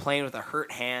Stafford has been playing with a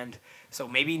hurt hand, so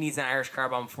maybe he needs an Irish car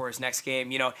bomb for his next game.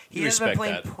 He has been respect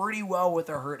playing that. pretty well with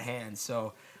a hurt hand,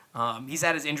 so he's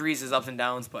had his injuries, his ups and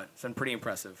downs, but it's been pretty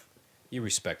impressive. You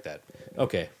respect that.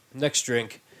 Okay, next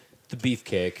drink, the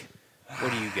beefcake.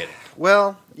 what are you getting?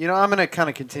 Well, I'm going to kind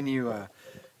of continue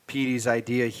Petey's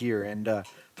idea here and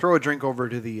throw a drink over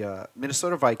to the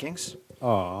Minnesota Vikings.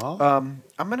 Aw.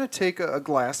 I'm going to take a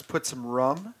glass, put some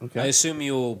rum. I Okay. assume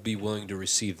you'll be willing to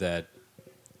receive that,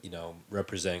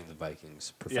 representing the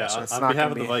Vikings, Yeah, Professor. It's on not behalf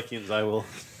gonna of the be- Vikings, I will.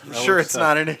 I'm sure it's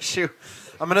not an issue.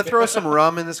 I'm gonna throw some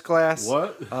rum in this glass.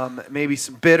 What? Maybe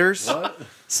some bitters. What?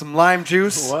 Some lime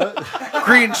juice. What?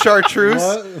 Green chartreuse.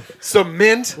 What? Some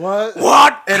mint.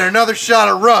 What? And another shot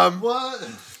of rum. What?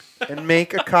 And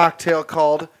make a cocktail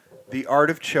called the Art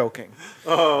of Choking.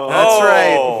 Oh. That's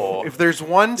right. If there's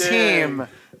one team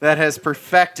that has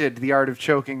perfected the art of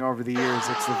choking over the years,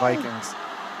 it's the Vikings.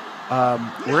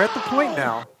 We're at the point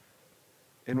now,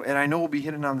 and I know we'll be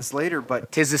hitting on this later,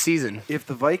 but 'Tis the season. if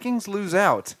the Vikings lose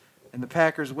out and the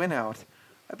Packers win out,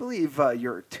 I believe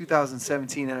your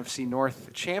 2017 NFC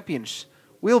North champions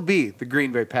will be the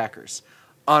Green Bay Packers,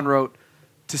 en route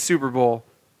to Super Bowl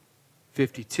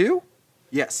 52.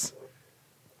 Yes,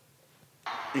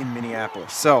 in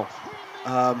Minneapolis. So,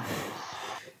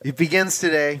 it begins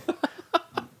today.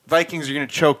 Vikings are going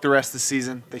to choke the rest of the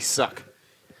season. They suck.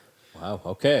 Wow.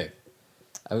 Okay.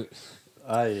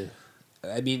 I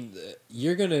I mean,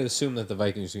 you're going to assume that the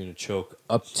Vikings are going to choke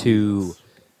up to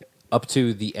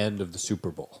the end of the Super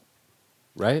Bowl,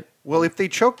 right? Well, if they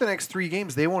choke the next 3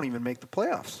 games, they won't even make the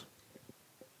playoffs.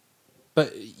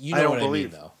 But you I know don't what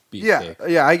believe. I mean, though. Yeah, Beefcake.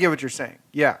 yeah, I get what you're saying.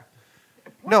 Yeah.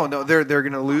 No, they're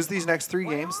going to lose these next 3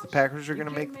 games. The Packers are going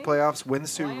to make the playoffs, win the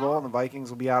Super Bowl, and the Vikings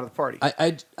will be out of the party.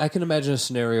 I can imagine a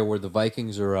scenario where the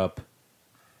Vikings are up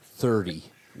 30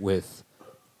 with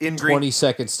In 20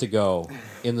 seconds to go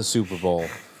in the Super Bowl,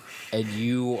 and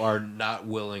you are not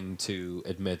willing to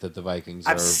admit that the Vikings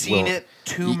are. I've seen it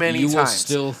too many you will times.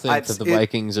 still think that the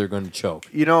Vikings are going to choke.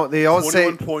 You know, they always say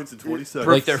 21 points in 20 seconds.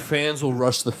 Like their fans will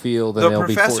rush the field, and the they'll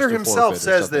be forced professor to himself forfeit or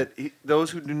says something. that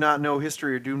those who do not know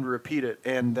history are doomed to repeat it.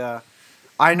 And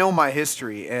I know my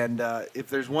history, and if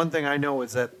there's one thing I know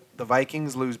is that the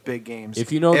Vikings lose big games.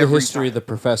 If you know the every history of time. the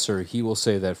professor, he will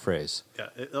say that phrase. Yeah,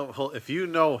 if you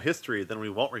know history, then we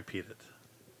won't repeat it.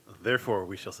 Therefore,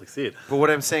 we shall succeed. But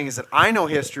what I'm saying is that I know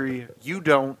history, you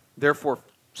don't. Therefore,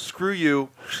 screw you.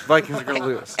 Vikings are going to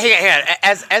lose. Hey,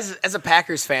 as a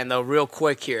Packers fan though, real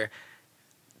quick here,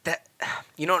 that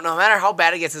no matter how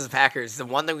bad it gets as a Packers, the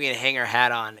one thing we can hang our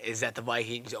hat on is that the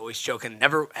Vikings always choke and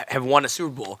never have won a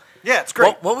Super Bowl. Yeah, it's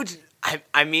great. What would you?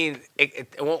 I mean,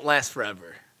 it won't last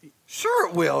forever. Sure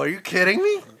it will. Are you kidding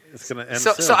me? It's gonna end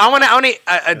So soon. I want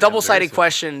a double-sided very soon.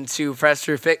 question to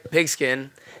Professor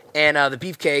Pigskin and the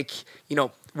Beefcake.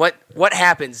 What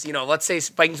happens? Let's say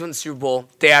Vikings win the Super Bowl.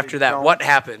 Day after that, don't. what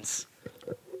happens?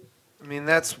 I mean,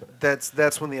 that's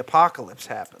when the apocalypse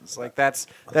happens. Like that's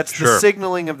the Sure.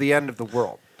 signaling of the end of the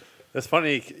world. It's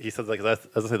funny. He says like that's.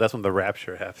 As I say, that's when the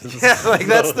rapture happens. Yeah, like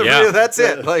that's the Yeah. real. That's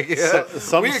it. Like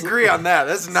some- we agree on that.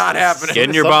 That's not happening. Get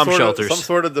in your Some bomb sort of- shelters. Some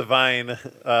sort of divine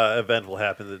event will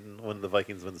happen when the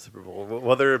Vikings win the Super Bowl,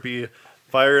 whether it be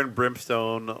fire and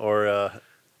brimstone or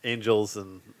angels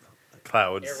and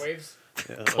clouds. Airwaves.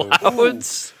 Yeah,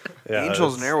 Clouds? yeah,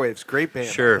 Angels and Airwaves, great band.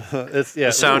 Sure. It's The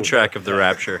soundtrack of the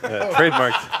Rapture.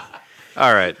 trademarked.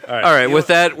 All right. All right. All right. With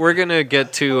that, we're going to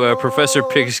get to Professor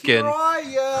Pigskin.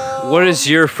 What is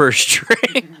your first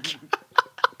drink?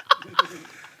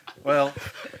 Well,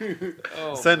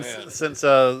 since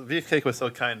Beefcake was so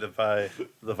kind to buy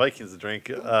the Vikings a drink,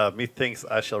 methinks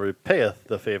I shall repayeth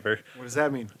the favor. What does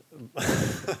that mean?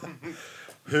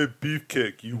 Hey,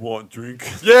 Beefcake, you want drink?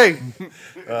 Yay!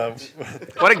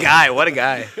 What a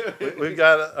guy! We've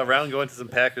got a round going to some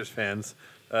Packers fans.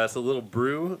 It's a little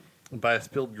brew by a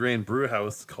Spilled Grain brew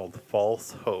house called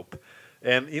False Hope.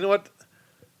 And you know what?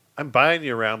 I'm buying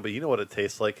you around, but you know what it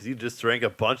tastes like because you just drank a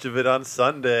bunch of it on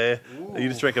Sunday. You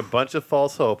just drank a bunch of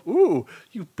False Hope. Ooh,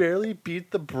 you barely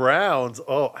beat the Browns.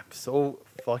 Oh, I'm so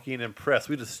fucking impressed.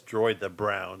 We destroyed the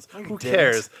Browns. Who didn't.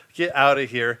 cares? Get out of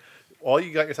here. All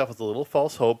you got yourself is a little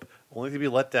False Hope, only to be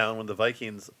let down when the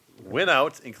Vikings win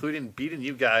out, including beating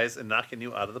you guys and knocking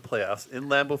you out of the playoffs in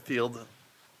Lambeau Field.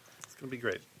 It's going to be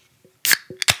great.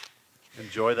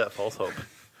 Enjoy that False Hope.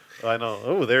 I know.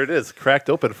 Oh, there it is. Cracked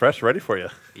open, fresh, ready for you.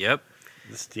 Yep.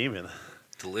 It's steaming.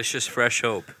 Delicious fresh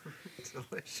hope.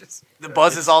 The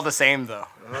buzz is all the same though.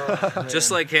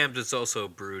 Just like Hampton, it's also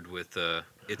brewed with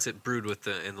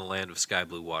in the land of sky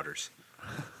blue waters.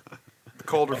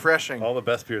 Cold, refreshing. All the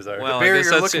best beers are. Well, beer I guess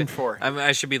you're that's looking it. for.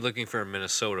 I should be looking for a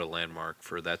Minnesota landmark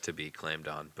for that to be claimed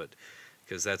on, but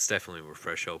because that's definitely where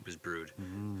fresh hope is brewed.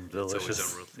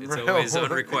 delicious. It's always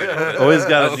unrequited. but- Always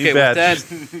got a Okay, new with badge.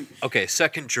 that, okay,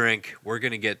 second drink. We're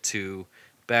gonna get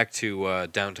back to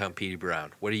downtown Petey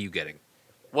Brown. What are you getting?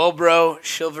 Well, bro,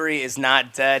 chivalry is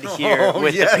not dead here Oh,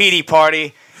 with yes. the PD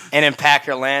party and in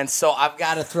Packer land. So I've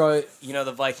got to throw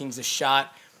the Vikings a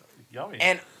shot. Yummy.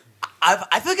 And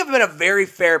I feel like I've been a very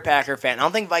fair Packer fan. I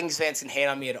don't think Vikings fans can hate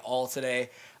on me at all today.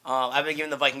 I've been giving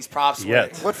the Vikings props.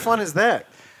 Yet. What fun is that?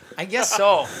 I guess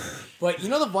so. But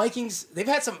the Vikings, they've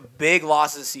had some big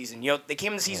losses this season. They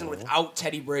came in the season without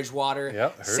Teddy Bridgewater.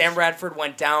 Yep, hurts. Sam Bradford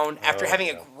went down after having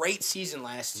a great season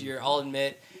last year, I'll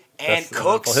admit. And That's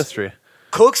NFL history.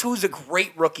 Cooks, who's a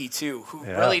great rookie too, who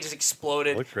Yeah. really just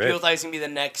exploded. Looked great. People thought he was gonna be the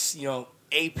next,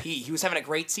 AP. He was having a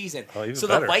great season. Oh, even so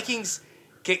better. the Vikings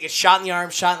get shot in the arm,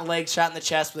 shot in the leg, shot in the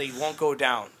chest, but they won't go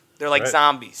down. They're like Right.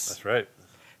 zombies. That's right.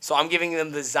 So I'm giving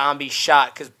them the zombie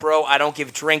shot because, bro, I don't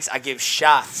give drinks, I give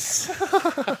shots.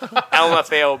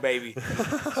 LMFAO, baby.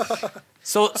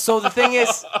 So the thing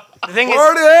is,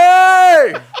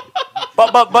 Party!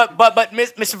 but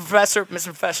Mr.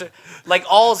 Professor, like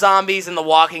all zombies in The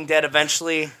Walking Dead,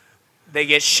 eventually they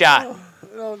get shot.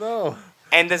 Oh no.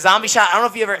 And the zombie shot, I don't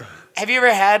know if have you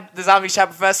ever had the zombie shot,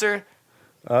 Professor?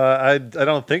 I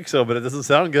don't think so, but it doesn't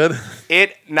sound good.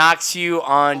 It knocks you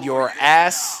on your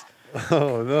ass.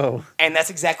 Oh no. And that's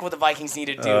exactly what the Vikings need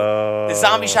to do. The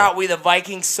zombie shot will be the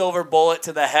Vikings silver bullet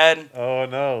to the head. Oh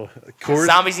no. Coors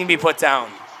Zombies need to be put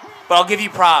down. But I'll give you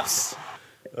props.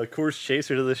 Coors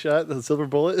chaser to the shot, the silver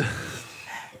bullet.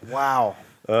 Wow.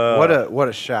 What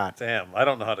a shot. Damn, I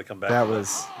don't know how to come back. That from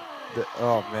was.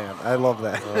 Oh man, I love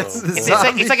that. It's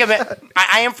like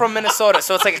I am from Minnesota,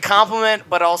 so it's like a compliment,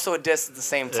 but also a diss at the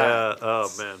same time. Yeah. Oh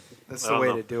man. That's I the don't way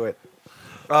know. to do it.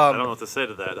 I don't know what to say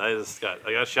to that.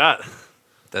 I got shot.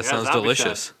 That Yeah, sounds zombie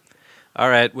delicious. All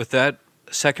right, with that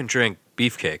second drink,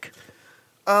 beefcake.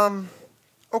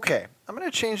 Okay, I'm gonna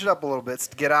change it up a little bit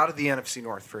to get out of the NFC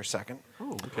North for a second.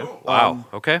 Okay. Wow.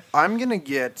 Okay. I'm gonna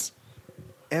get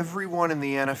everyone in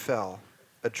the NFL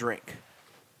a drink.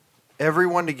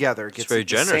 Everyone together gets very the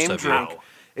generous same of you. drink,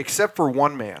 except for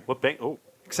one man. What bank? Oh.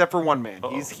 Except for one man.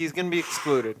 He's gonna be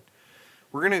excluded.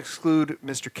 We're gonna exclude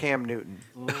Mr. Cam Newton.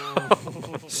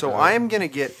 So I am gonna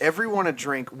get everyone a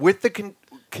drink with the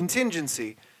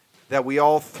contingency that we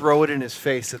all throw it in his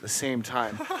face at the same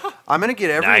time. I'm gonna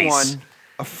get everyone Nice.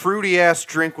 a fruity ass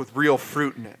drink with real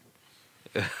fruit in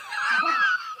it.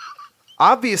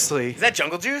 Obviously, Is that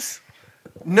jungle juice?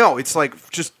 no, it's like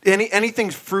just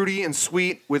anything's fruity and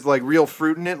sweet with like real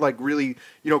fruit in it, like really,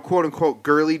 quote unquote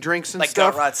girly drinks and Like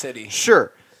stuff. Gut Rod City.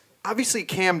 Sure. Obviously,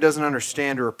 Cam doesn't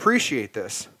understand or appreciate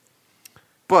this,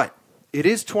 but it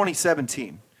is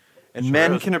 2017, and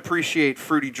men is. can appreciate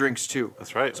fruity drinks too.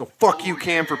 That's right. So fuck you,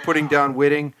 Cam, for putting down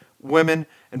women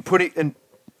and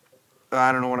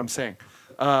I don't know what I'm saying.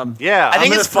 Yeah. I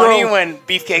think gonna it's funny throw- when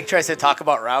Beefcake tries to talk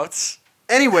about routes.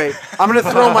 Anyway, I'm gonna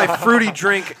throw my fruity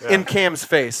drink in Cam's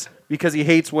face because he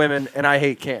hates women and I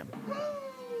hate Cam.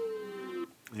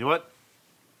 You know what?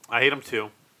 I hate him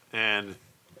too, and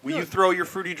Will you throw your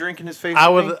fruity drink in his face? I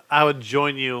with me? would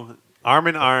join you arm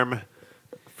in arm,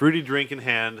 fruity drink in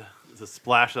hand, to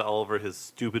splash it all over his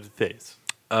stupid face.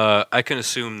 I can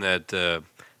assume that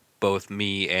both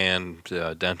me and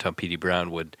Downtown PD Brown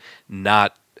would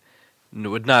not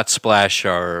splash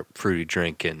our fruity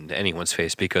drink in anyone's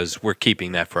face because we're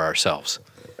keeping that for ourselves.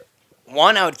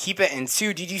 One, I would keep it, and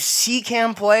two, did you see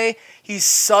Cam play? He's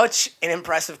such an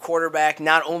impressive quarterback,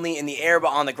 not only in the air but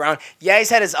on the ground. Yeah, he's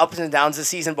had his ups and downs this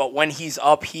season, but when he's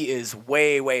up, he is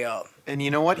way, way up. And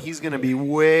you know what? He's gonna be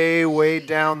way, way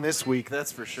down this week.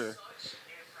 That's for sure.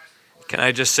 Can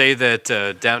I just say that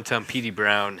Downtown PD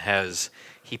Brown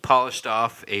he polished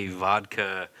off a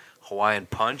vodka Hawaiian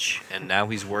punch, and now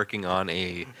he's working on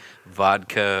a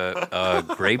vodka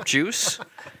grape juice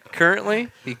currently.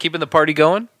 You keeping the party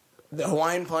going? The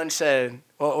Hawaiian Punch said,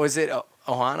 what was it,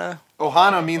 Ohana?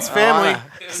 Ohana means family.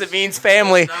 Because it means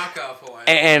family,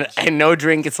 and no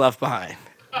drink gets left behind.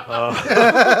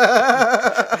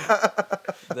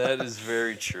 That is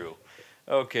very true.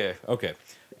 Okay.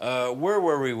 Where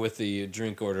were we with the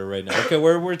drink order right now? Okay,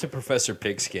 we're to Professor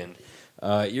Pigskin.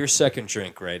 Your second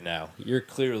drink right now. You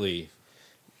clearly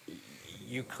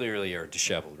are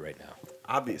disheveled right now.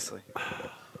 Obviously.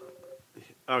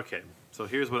 Okay, so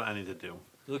here's what I need to do.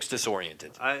 He looks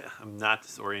disoriented. I am not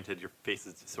disoriented. Your face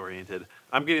is disoriented.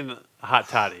 I'm getting a hot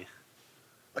toddy.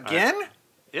 Again?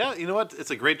 Yeah, you know what?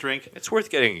 It's a great drink. It's worth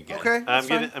getting again. Okay. that's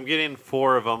fine. I'm getting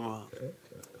 4 of them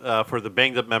for the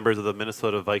banged up members of the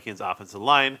Minnesota Vikings offensive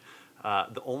line.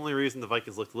 The only reason the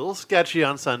Vikings looked a little sketchy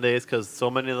on Sunday is because so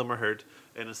many of them are hurt.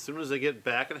 And as soon as they get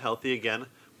back and healthy again,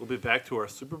 we'll be back to our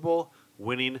Super Bowl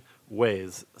winning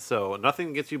ways. So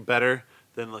nothing gets you better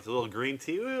than like a little green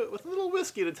tea with a little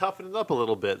whiskey to toughen it up a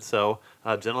little bit. So,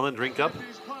 gentlemen, drink up.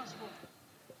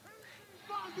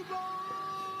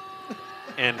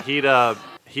 And heed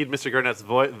Mr. Garnett's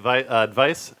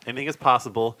advice. Anything is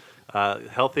possible.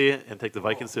 Healthy and take the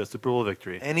Vikings to a Super Bowl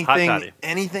victory. Hot toddy.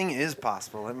 Anything is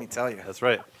possible, let me tell you. That's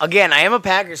right. Again, I am a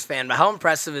Packers fan, but how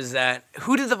impressive is that?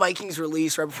 Who did the Vikings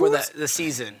release right before the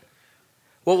season?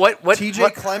 Well, what? TJ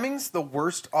what? Clemmings, the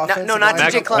worst offensive no, not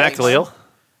lineman. TJ Clemmings. McLeal?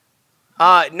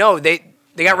 No, they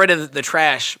got rid of the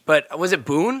trash. But was it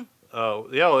Boone? Oh,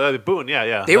 yeah, Boone,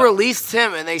 yeah. They released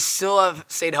him, and they still have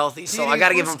stayed healthy. So I got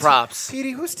to give him props.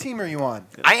 Petey, whose team are you on?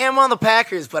 I am on the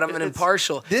Packers, but I'm an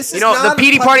impartial. This you is know, not the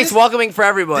PD a- party's this- welcoming for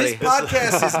everybody. This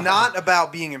podcast is not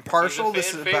about being impartial. He's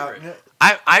This a is fan about.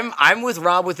 favorite. I'm with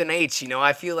Rob with an H. You know,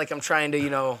 I feel like I'm trying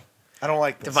to I don't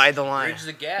like this. divide the line, Bridge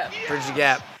the gap. bridge the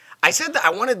gap. I said that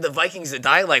I wanted the Vikings to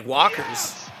die like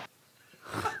walkers.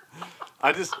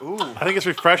 I think it's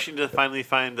refreshing to finally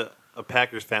find a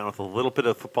Packers fan with a little bit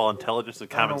of football intelligence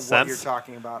and I don't know common what sense. you're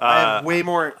talking about. I have way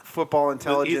more football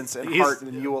intelligence and he's- heart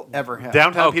than you will ever have.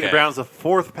 Downtown Okay. Peter Brown's the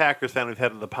fourth Packers fan we've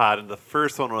had in the pod, and the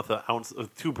first one with an ounce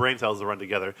of 2 brain cells to run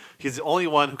together. He's the only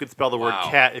one who could spell the word Wow.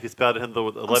 cat if you spelled it in the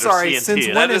letter sorry, C and since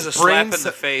T. when That is a has slap brain in the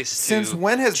ce- face since to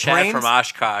when has Chad brains- from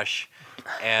Oshkosh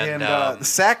and the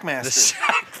Sackmaster.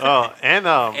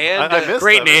 I missed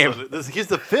Great that. name. He's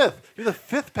the fifth. You're the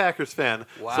fifth Packers fan.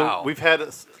 Wow. So we've had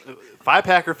 5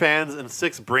 Packer fans and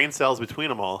 6 brain cells between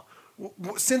them all.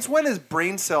 Since when has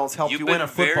brain cells helped You've you win been a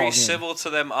football very game? civil to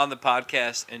them on the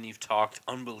podcast, and you've talked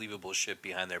unbelievable shit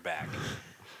behind their back.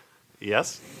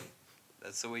 Yes.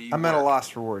 That's the way you. I'm at a work. loss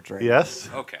for words right Yes.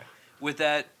 Okay. With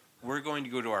that, we're going to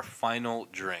go to our final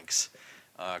drinks.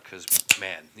 Because,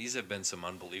 man, these have been some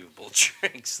unbelievable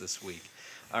drinks this week.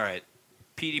 All right.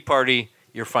 PD Party,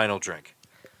 your final drink.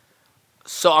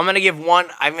 So I'm gonna give one.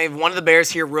 I made one of the Bears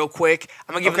here real quick.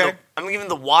 I'm gonna give Okay. I'm gonna give them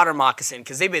the water moccasin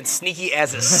because they've been sneaky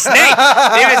as a snake.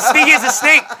 They've been sneaky as a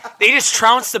snake. They just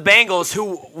trounced the Bengals,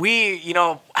 who we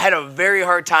had a very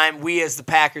hard time. We as the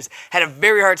Packers had a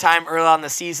very hard time early on in the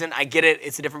season. I get it.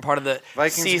 It's a different part of the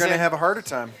Vikings season. are going to have a harder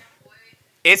time.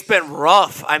 It's been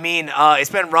rough. I mean,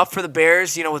 it's been rough for the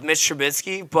Bears, with Mitch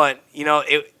Trubisky, but,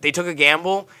 they took a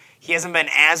gamble. He hasn't been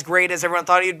as great as everyone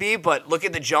thought he'd be, but look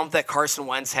at the jump that Carson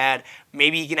Wentz had.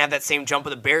 Maybe he can have that same jump,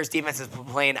 but the Bears defense has been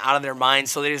playing out of their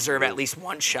minds, so they deserve at least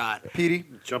one shot. Petey,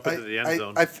 Jump into the end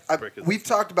zone. Break his- we've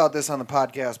talked about this on the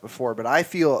podcast before, but I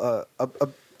feel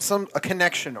a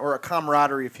connection or a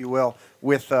camaraderie, if you will,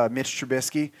 with Mitch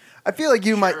Trubisky. I feel like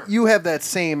you have that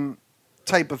same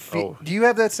type of Oh. Do you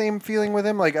have that same feeling with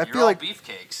him? Like I You're feel all like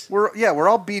beefcakes. we're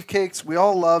all beefcakes. We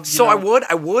all love. So I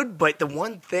would, but the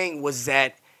one thing was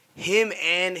that him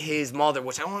and his mother,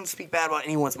 which I don't want to speak bad about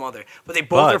anyone's mother, but they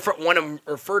both want to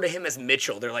refer to him as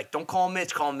Mitchell. They're like, don't call him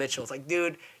Mitch, call him Mitchell. It's like,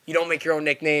 dude, you don't make your own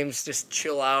nicknames. Just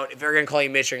chill out. If they're going to call you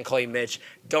Mitch, they're going to call you Mitch.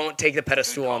 Don't take the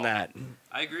pedestal on that.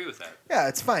 I agree with that. Yeah,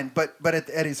 it's fine. But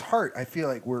at his heart, I feel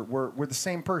like we're the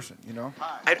same person.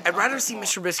 I'd rather see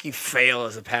Mr. Trubisky fail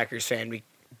as a Packers fan,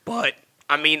 but,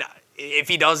 I mean, if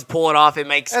he does pull it off, it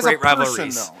makes As great a person,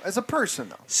 rivalries. though. As a person,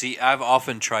 though. See, I've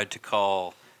often tried to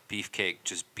call Beefcake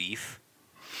just beef,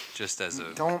 just as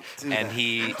a. Don't do and that.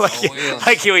 he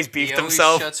Like he always beefed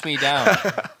himself. shuts me down.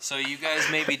 So you guys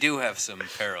maybe do have some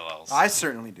parallels. I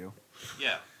certainly do.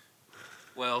 Yeah.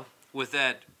 Well, with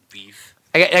that beef.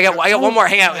 I got one more.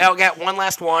 Hang on. I got one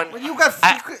last one. Well, you got.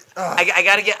 I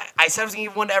gotta get. I said I was gonna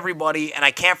give one to everybody, and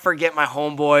I can't forget my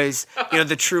homeboys.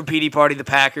 The true PD party, the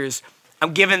Packers.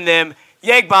 I'm giving them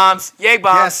Yeg bombs, Yeg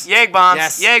bombs, Yes. Yeg bombs,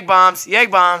 Yes. Yeg bombs,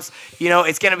 Yeg bombs.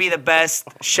 It's gonna be the best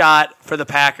shot for the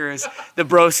Packers. The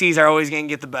Brosies are always gonna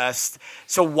get the best.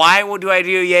 So why do I do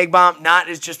Yeg bomb? Not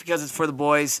just because it's for the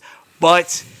boys,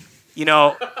 but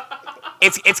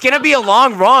It's going to be a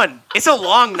long run. It's a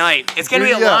long night. It's going to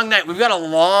be a long night. We've got a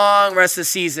long rest of the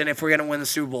season if we're going to win the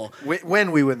Super Bowl.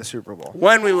 When we win the Super Bowl.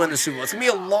 When we win the Super Bowl. It's going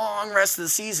to be a long rest of the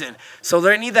season. So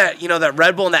they need that, that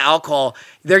Red Bull and the alcohol.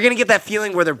 They're going to get that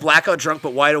feeling where they're blackout drunk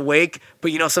but wide awake.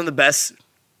 But, some of the best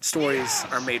stories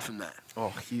are made from that.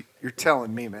 Oh, you're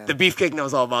telling me, man. The Beefcake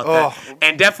knows all about that.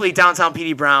 And definitely downtown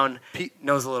PD Brown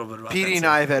knows a little bit about that. Petey and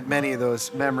I have had many of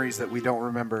those memories that we don't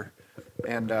remember.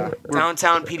 And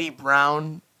Downtown PD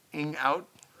Browning out.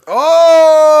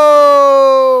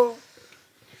 Oh!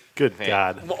 Good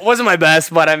God. Wasn't my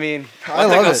best, but I mean. I One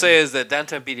thing love I'll it. say is that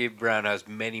Downtown PD Brown has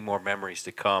many more memories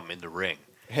to come in the ring.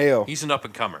 Heyo. He's an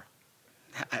up-and-comer.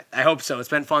 I hope so. It's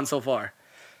been fun so far.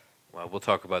 Well, we'll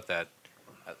talk about that.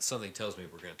 Something tells me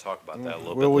we're going to talk about that a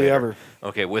little bit Will we later. ever?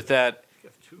 Okay, with that,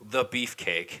 the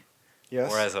beefcake,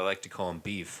 Yes. or as I like to call him,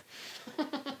 beef.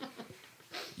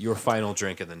 Your final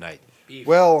drink of the night.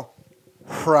 Well,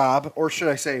 Rob, or should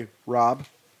I say Rob,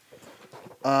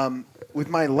 with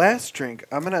my last drink,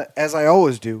 I'm going to, as I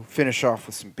always do, finish off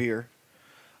with some beer.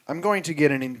 I'm going to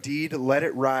get an Indeed Let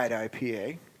It Ride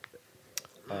IPA,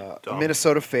 a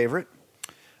Minnesota favorite.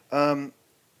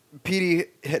 Petey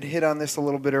had hit on this a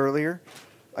little bit earlier.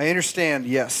 I understand,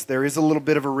 yes, there is a little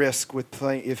bit of a risk with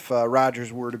if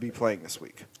Rodgers were to be playing this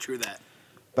week. True that.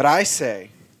 But I say,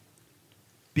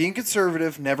 being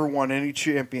conservative, never won any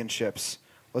championships.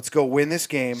 Let's go win this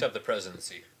game. Except the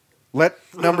presidency. Let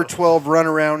number 12 run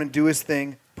around and do his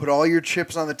thing. Put all your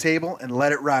chips on the table and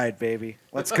let it ride, baby.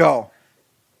 Let's go.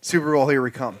 Super Bowl, here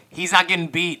we come. He's not getting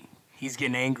beat. He's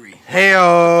getting angry.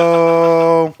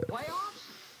 Hey-o.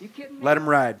 Let him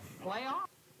ride.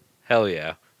 Hell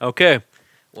yeah. Okay.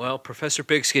 Well, Professor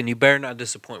Pigskin, you better not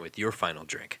disappoint with your final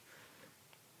drink.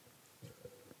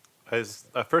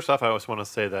 First off, I just want to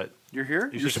say that You're here?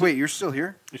 You should- Wait, you're still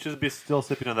here? you should be still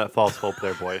sipping on that false hope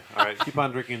there, boy. All right, keep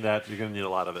on drinking that. You're going to need a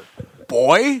lot of it.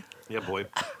 Boy? Yeah, boy.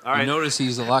 All You right. notice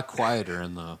he's a lot quieter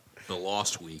in the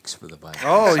lost weeks for the Vikings.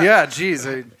 Oh, yeah, geez.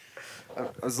 I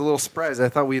was a little surprised. I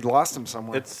thought we'd lost him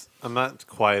somewhere. I'm not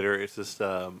quieter. It's just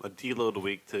a deload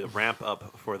week to ramp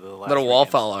up for the last Little three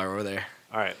games. wallflower over there.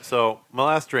 All right, so my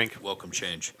last drink. Welcome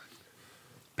change.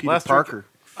 Peter last Parker. Drink,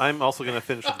 I'm also going to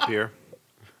finish with beer.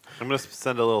 I'm going to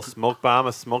send a little smoke bomb,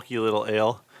 a smoky little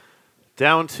ale,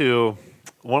 down to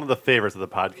one of the favorites of the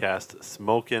podcast,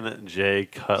 Smokin' Jay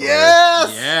Cutler.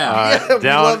 Yes! Yeah. Yeah, we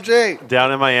love Jay.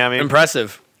 Down in Miami.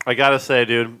 Impressive. I got to say,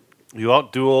 dude, you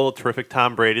outduel terrific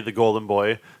Tom Brady, the golden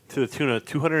boy, to the tune of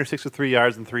 263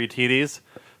 yards and 3 TDs.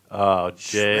 Oh,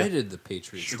 Jay. Shredded the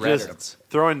Patriots. Just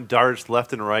throwing darts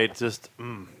left and right, just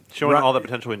showing Run- all the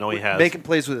potential we know he has. Making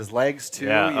plays with his legs, too.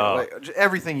 Yeah, You know, oh. like,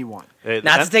 everything you want.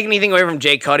 Not to take anything away from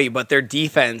Jay Cuddy, but their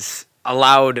defense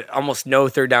allowed almost no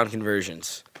third down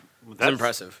conversions. It's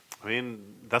impressive. I mean,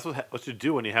 that's what you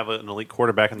do when you have an elite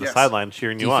quarterback on the Yes. sideline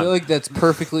cheering Do you you on. feel like that's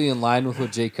perfectly in line with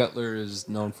what Jay Cutler is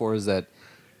known for? Is that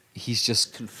he's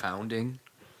just confounding?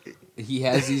 He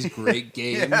has these great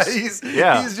games. Yeah, he's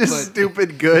Yeah. just But-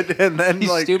 stupid good, and then He's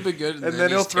like stupid good, and then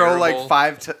he'll he's throw like terrible.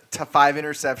 5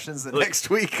 interceptions the Like- next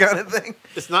week, kind of thing.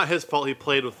 It's not his fault he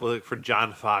played for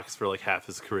John Fox for like half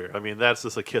his career. I mean, that's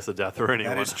just a kiss of death for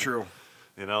anyone. That is true.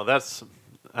 You know, that's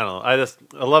I don't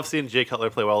know. I love seeing Jay Cutler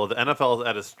play well. The NFL is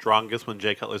at its strongest when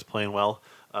Jay Cutler's playing well.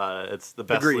 It's the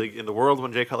best Agreed. league in the world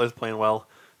when Jay Cutler's playing well.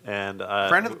 And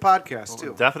Friend of the podcast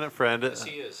too. definite friend. Yes,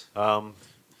 he is.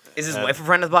 Is his wife a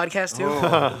friend of the podcast, too?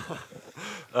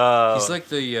 He's like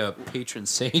the patron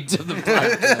saint of the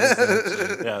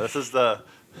podcast. Yeah, this is the.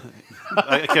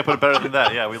 I can't put it better than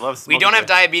that. Yeah, we love. We smoking don't have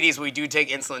Jay. diabetes. We do take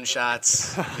insulin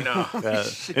shots. You know, Yeah,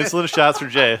 insulin shots for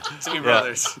Jay. to be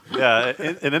brothers. Yeah,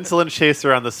 an insulin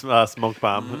chaser on the smoke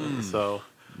bomb. So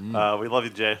we love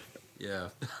you, Jay. Yeah.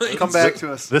 Come back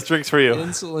to us. This drink's for you.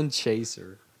 Insulin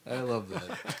chaser. I love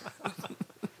that.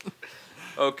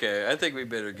 Okay, I think we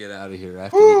better get out of here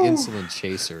after the insulin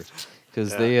chaser,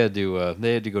 because they had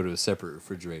to go to a separate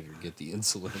refrigerator to get the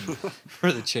insulin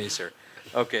for the chaser.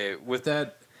 Okay, with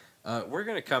that, we're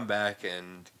gonna come back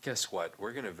and guess what?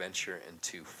 We're gonna venture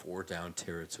into 4 down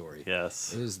territory.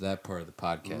 Yes. It is that part of the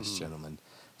podcast, gentlemen.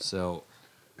 So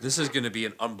this is going to be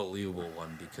an unbelievable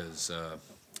one because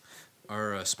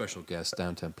our special guest,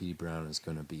 Downtown Petey Brown, is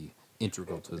going to be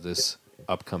integral to this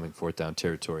upcoming 4th down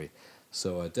territory.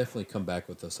 So definitely come back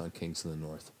with us on Kings of the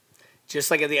North.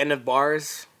 Just like at the end of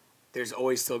bars, there's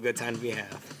always still a good time to be had.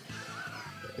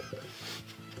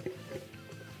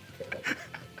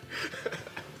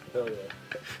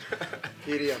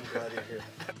 Petey, I'm glad you're here.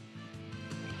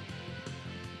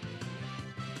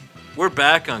 We're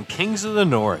back on Kings of the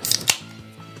North.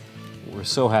 We're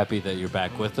so happy that you're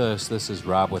back with us. This is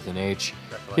Rob with an H,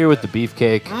 here with the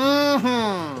Beefcake.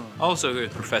 Also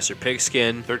with Professor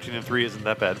Pigskin. 13-3 isn't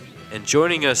that bad. And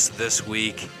joining us this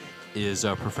week is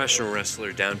professional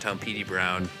wrestler Downtown Petey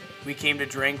Brown. We came to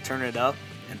drink, turn it up,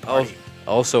 and al- party.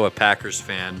 Also a Packers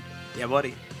fan. Yeah,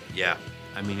 buddy. Yeah.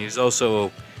 I mean,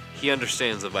 he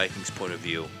understands the Vikings' point of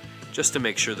view. Just to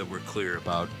make sure that we're clear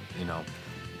about,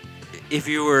 if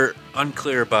you were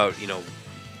unclear about,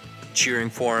 cheering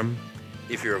for him,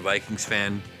 if you're a Vikings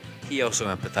fan, he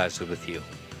also empathizes with you.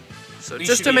 So You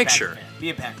just should to be a make Packer sure. fan. Be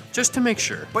a Packer. Just to make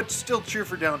sure. But still cheer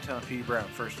for Downtown Petey Brown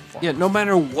first and foremost. Yeah, no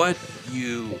matter what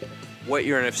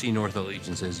your NFC North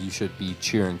allegiance is, you should be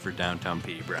cheering for Downtown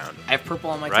Petey Brown. I have purple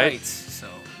on my Right? tights, so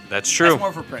That's true. that's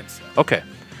more for Prince. So.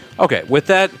 Okay. With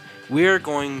that, we are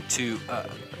going to,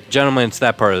 gentlemen, it's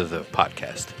that part of the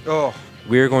podcast. Oh,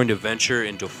 We are going to venture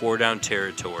into 4 down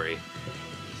territory,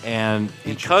 and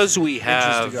because we to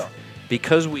have go.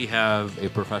 a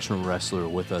professional wrestler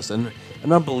with us, and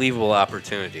an unbelievable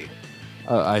opportunity,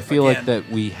 I feel like Again.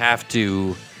 that we have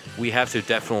to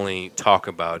definitely talk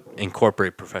about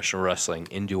incorporate professional wrestling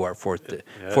into our 4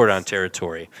 down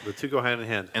territory. The two go hand in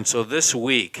hand. And so this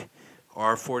week,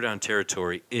 our 4 down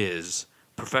territory is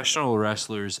professional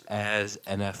wrestlers as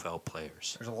NFL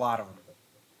players. there's a lot of them.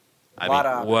 I Lot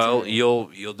mean, of well,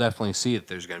 opportunity. you'll definitely see it.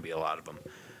 There's going to be a lot of them.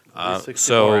 There's 60 more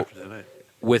So after tonight.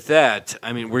 with that,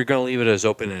 I mean, we're going to leave it as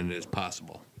open-ended as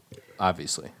possible,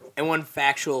 obviously. And one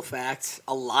factual fact,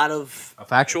 A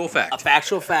factual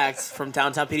fact. from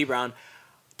downtown Petey Brown,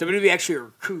 WWE actually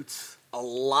recruits a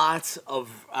lot of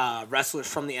wrestlers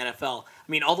from the NFL.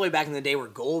 I mean, all the way back in the day where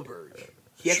Goldberg,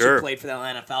 he actually played for the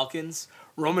Atlanta Falcons.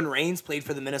 Roman Reigns played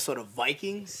for the Minnesota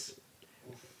Vikings.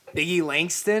 Biggie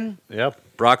Langston.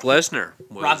 Yep. Brock Lesnar.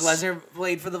 Brock Lesnar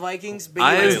played for the Vikings. Biggie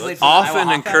Langston played for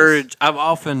I've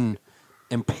often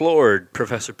implored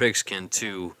Professor Pigskin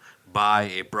to buy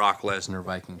a Brock Lesnar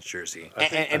Vikings jersey.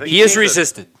 And He has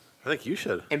resisted. I think you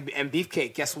should. And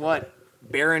Beefcake, guess what?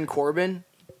 Baron Corbin,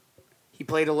 he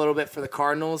played a little bit for the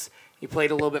Cardinals. He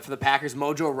played a little bit for the Packers.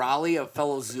 Mojo Rawley, a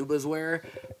fellow Zubas wearer,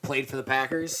 played for the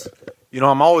Packers. You know,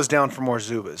 I'm always down for more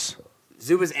Zubas.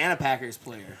 Zubas and a Packers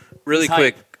player. Really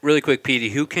He's quick, Petey,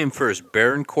 who came first,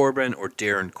 Baron Corbin or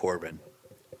Darren Corbin?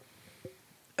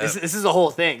 This is a whole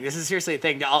thing. This is seriously a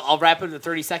thing. I'll wrap it in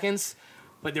 30 seconds.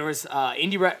 But there was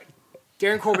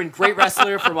Darren Corbin, great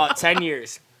wrestler for about 10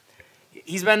 years.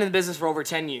 He's been in the business for over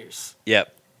 10 years.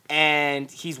 Yep. And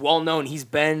he's well known. He's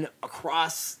been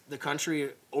across the country,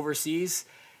 overseas,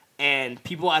 and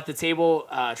people at the table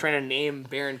trying to name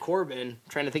Baron Corbin,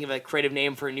 trying to think of a creative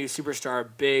name for a new superstar,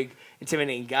 big,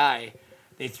 intimidating guy.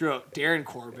 They threw out Darren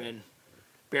Corbin.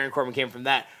 Baron Corbin came from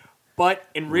that. But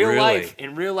in real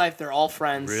life, they're all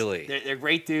friends. Really? They're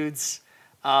great dudes.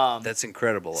 That's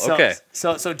incredible. So, Okay.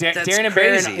 So Darren and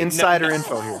crazy. Baron. Insider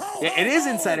info here. Yeah, it is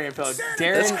insider info.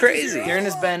 That's crazy. Darren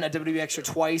has been a WWE Extra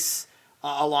twice,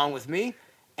 along with me,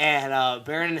 and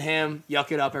Baron and him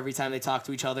yuck it up every time they talk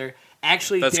to each other.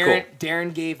 Actually, That's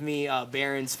Darren gave me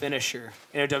Baron's finisher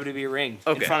in a WWE ring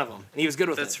in front of him, and he was good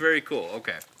with That's it. very cool.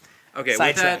 Okay.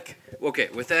 Sidetrack.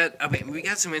 With that, I mean, we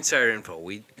got some insider info.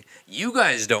 You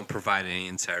guys don't provide any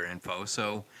insider info,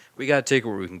 so we got to take it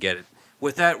where we can get it.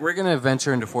 With that, we're going to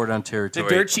venture into 4 Down The territory.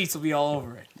 dirt sheets will be all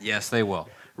over it. Yes, they will.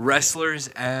 Wrestlers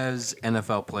as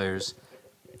NFL players,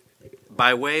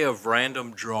 by way of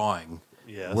random drawing,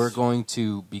 Yes. we're going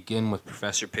to begin with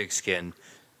Professor Pigskin.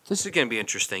 This is going to be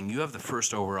interesting. You have the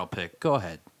first overall pick. Go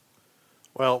ahead.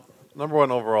 Well, number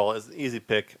 1 overall is an easy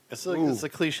pick. It's a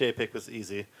cliche pick, but it's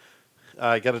easy.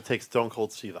 I got to take Stone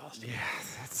Cold Steve Austin.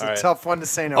 It's All a right. tough one to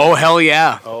say no. Oh, hell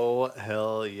yeah. Oh,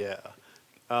 hell yeah.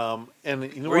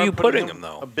 And you know Where are I'm you putting him, him,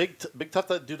 though? A big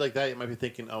tough dude like that, you might be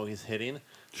thinking, oh, he's hitting.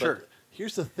 Sure. But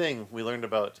here's the thing we learned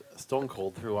about Stone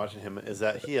Cold through watching him is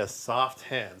that he has soft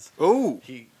hands. Ooh.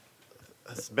 He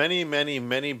has many, many,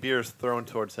 many beers thrown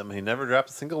towards him. He never dropped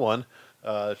a single one.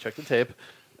 Check the tape.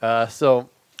 So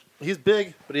he's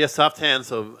big, but he has soft hands.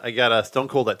 So I got a Stone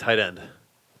Cold at tight end.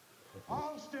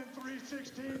 Austin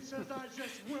 316 says I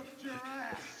just whipped your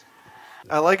ass.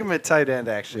 I like him at tight end,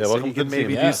 actually. Yeah, so welcome he to can the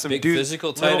maybe team. do Yeah, some big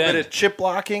physical little tight end. bit of chip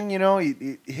blocking. You know,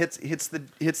 he hits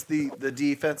the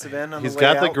defensive end on He's the way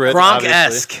got out. the grit.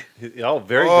 Gronk-esque. obviously. Oh,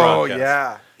 very Oh Gronk-esque.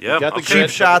 yeah. Yeah. He's got the okay. grit, Cheap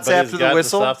shots but he's after the got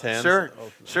whistle. soft hands. Sure,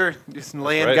 Oh, sure. Just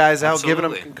laying right. guys out, giving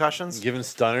them Absolutely. concussions. Giving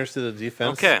stunners to the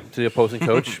defense. Okay. To the opposing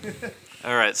coach.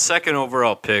 All right. Second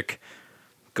overall pick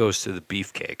goes to the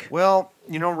Beefcake. Well,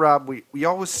 you know, Rob, we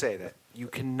always say that you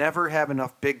can never have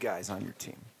enough big guys on your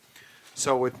team.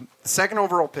 So with the second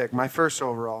overall pick, my first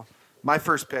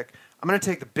pick, I'm going to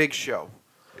take the Big Show.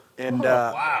 And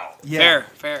wow, yeah,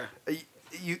 Fair.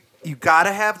 You got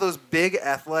to have those big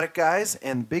athletic guys,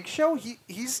 and Big Show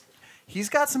he's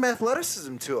got some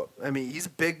athleticism to him. I mean, he's a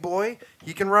big boy.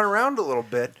 He can run around a little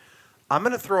bit. I'm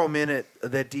going to throw him in at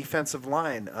that defensive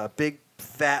line, a big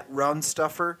fat run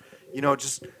stuffer. You know,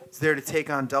 just there to take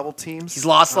on double teams. He's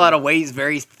lost a lot of weight. He's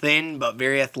very thin, but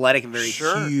very athletic and very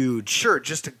huge. Sure,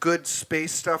 just a good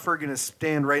space stuffer, going to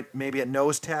stand right maybe at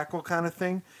nose tackle kind of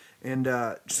thing, and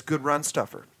just a good run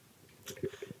stuffer.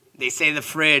 They say the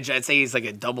fridge. I'd say he's like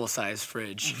a double-sized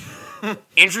fridge.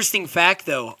 Interesting fact,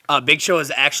 though. Big Show was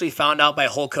actually found out by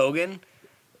Hulk Hogan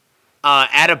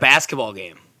at a basketball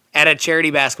game, at a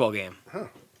charity basketball game.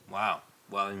 Wow.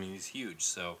 Well, I mean, he's huge,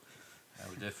 so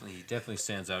he definitely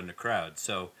stands out in the crowd.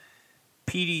 So,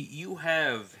 Petey, you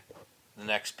have the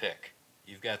next pick.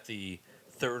 You've got the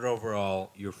third overall,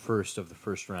 your first of the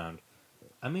first round.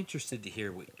 I'm interested to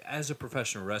hear, as a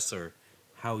professional wrestler,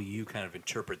 how you kind of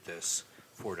interpret this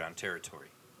 4 Down territory.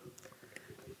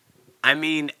 I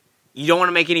mean, you don't want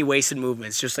to make any wasted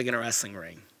movements, just like in a wrestling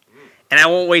ring. And I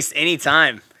won't waste any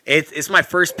time. It's my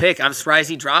first pick. I'm surprised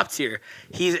he dropped here.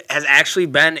 He has actually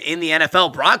been in the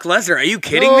NFL. Brock Lesnar, are you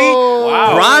kidding me?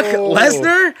 Wow. Brock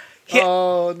Lesnar?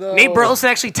 Oh, no. Nate Burleson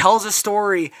actually tells a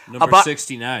story Number about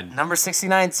 69. number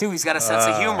 69 too. He's got a sense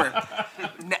of humor.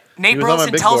 Nate He was on my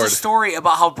Burleson big tells board. a story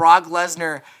about how Brock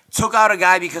Lesnar took out a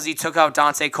guy because he took out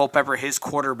Dante Culpepper, his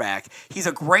quarterback. He's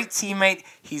a great teammate.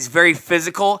 He's very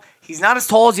physical. He's not as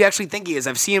tall as you actually think he is.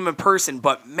 I've seen him in person,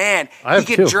 but man, he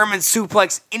could German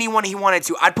suplex anyone he wanted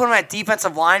to. I'd put him at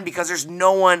defensive line because there's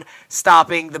no one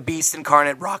stopping the beast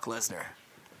incarnate, Brock Lesnar.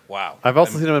 Wow. I've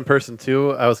also seen him in person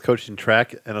too. I was coaching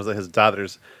track, and I was at his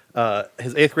daughter's,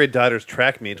 his 8th grade daughter's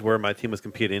track meet where my team was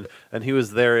competing, and he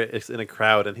was there in a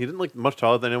crowd, and he didn't look much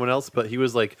taller than anyone else, but he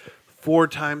was like 4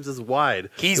 times as wide.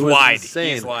 He's It was wide.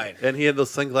 insane. He's wide. And he had those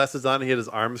sunglasses on. And he had his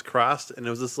arms crossed, and it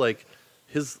was just like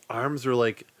his arms were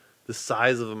like the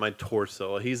size of my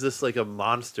torso. He's just like a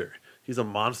monster. He's a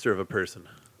monster of a person.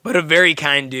 But a very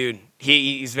kind dude.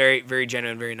 He's very, very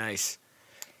genuine, very nice.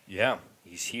 Yeah,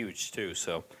 he's huge too.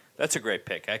 So that's a great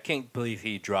pick. I can't believe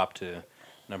he dropped to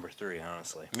number 3.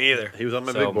 Honestly, Me either. He was on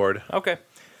my So- big board. Okay.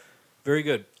 Very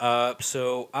good.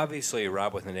 So obviously,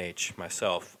 Rob with an H,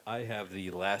 myself, I have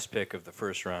the last pick of the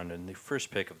first round and the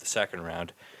first pick of the second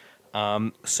round.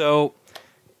 So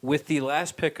with the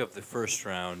last pick of the first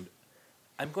round,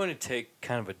 I'm going to take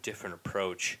kind of a different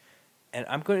approach, and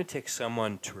I'm going to take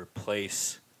someone to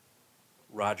replace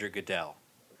Roger Goodell.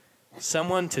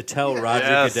 Someone to tell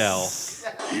Roger Goodell.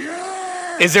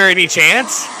 Is there any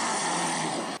chance?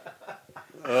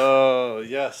 Oh,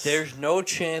 yes. There's no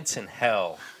chance in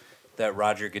hell that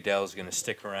Roger Goodell is going to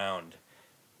stick around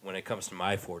when it comes to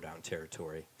my 4-down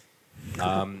territory.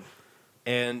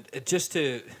 And just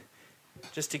to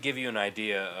give you an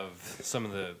idea of some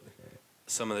of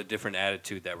the different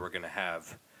attitude that we're going to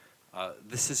have,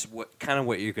 this is what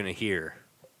you're going to hear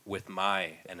with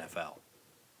my NFL.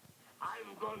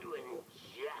 I'm going to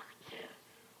inject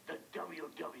the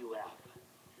WWF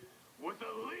with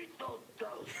a lethal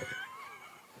dose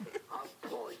of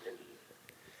poison.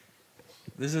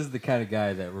 This is the kind of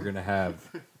guy that we're going to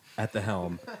have at the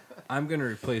helm. I'm going to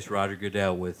replace Roger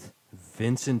Goodell with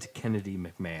Vincent Kennedy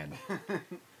McMahon.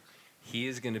 He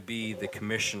is going to be the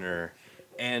commissioner.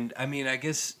 And, I mean,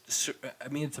 it's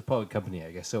a public company,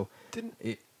 I guess. So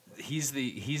he's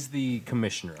the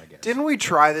commissioner, I guess. Didn't we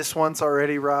try this once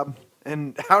already, Rob?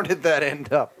 And how did that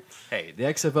end up? Hey, the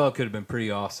XFL could have been pretty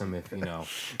awesome if,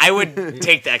 I would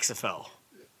take the XFL.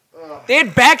 They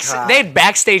had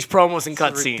backstage promos and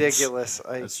cutscenes. Ridiculous.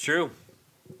 That's true.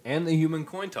 And the human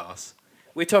coin toss.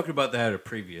 We talked about that at a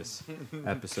previous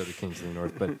episode of Kings of the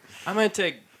North, but I'm gonna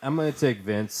take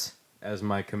Vince as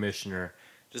my commissioner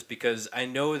just because I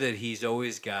know that he's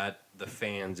always got the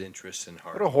fans' interests in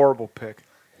heart. What a horrible pick.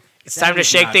 It's time to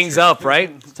shake things up, right?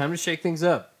 It's time to shake things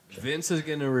up. Vince is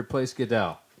gonna replace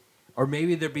Goodell, or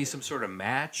maybe there'd be some sort of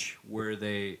match where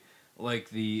they like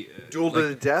the Duel to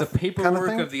the death the paperwork kind of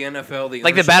thing? of the NFL,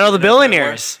 Like the Battle of the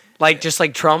Billionaires. Just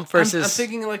like Trump versus. I'm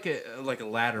thinking like a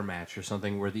ladder match or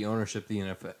something where the ownership of the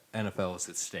NFL is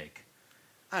at stake.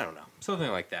 I don't know,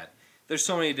 something like that. There's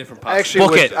so many different Actually,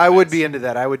 possibilities. I would be into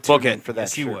that. I would tune Book in it. for that.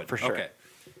 Yes, you would. For sure.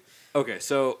 Okay,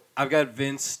 so I've got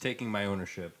Vince taking my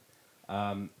ownership.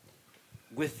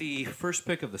 With the first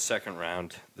pick of the second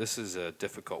round, this is a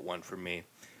difficult one for me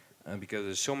because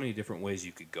there's so many different ways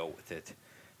you could go with it.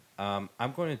 I'm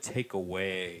going to take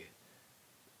away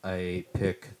A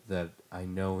pick that I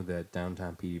know that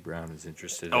Downtown P.D. Brown is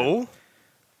interested in. Oh?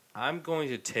 I'm going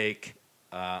to take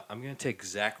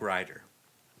Zach Ryder.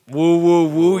 Woo, woo,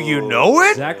 woo. You know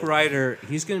it? Zach Ryder,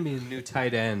 he's going to be the new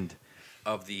tight end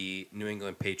Of the New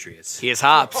England Patriots. He is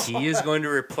hops. He is going to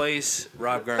replace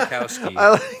Rob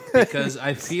Gronkowski because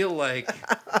I feel like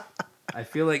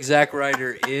Zach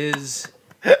Ryder is.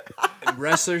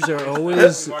 Wrestlers are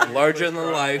always larger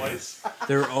than life.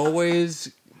 They're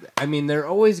always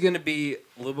going to be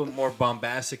a little bit more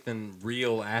bombastic than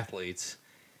real athletes,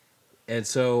 and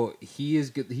so he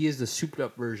is the souped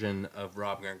up version of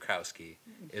Rob Gronkowski.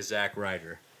 Is Zach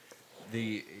Ryder,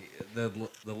 the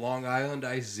Long Island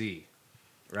Ice Z.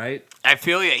 Right? I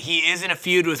feel you. He is in a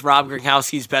feud with Rob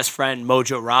Gronkowski's best friend,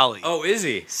 Mojo Rawley. Oh, is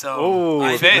he? So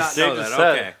I it did not fits. know that.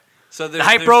 Okay. So The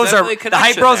Hype Bros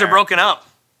are broken up.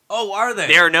 Oh, are they?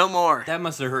 They are no more. That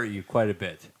must have hurt you quite a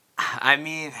bit. I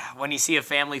mean, when you see a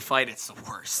family fight, it's the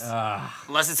worst.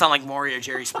 Unless it's on like Maury or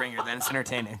Jerry Springer, then it's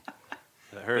entertaining.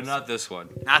 That hurts. But not this one.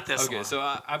 Not this one. Okay, so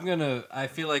I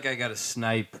feel like I gotta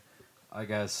snipe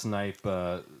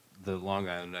the Long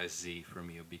Island Ice Z from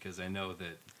you because I know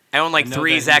that. I own like I know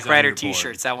 3 that Zack he's on Ryder your board.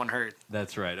 T-shirts. That one hurt.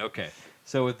 That's right. Okay.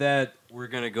 So with that, we're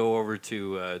gonna go over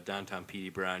to Downtown P.D.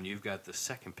 Brown. You've got the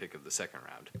second pick of the second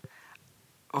round.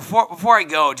 Before I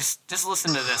go, just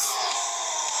listen to this.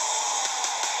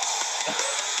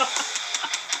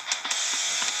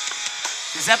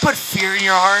 Does that put fear in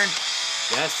your heart?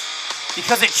 yes.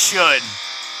 Because it should.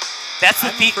 That's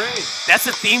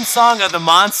the theme song of the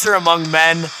Monster Among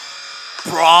Men,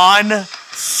 Braun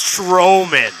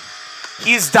Strowman.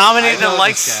 He's dominated I know the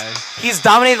likes. this guy. He's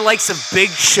dominated the likes of Big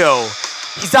Show.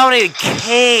 He's dominated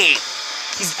Kane.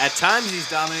 At times, he's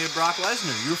dominated Brock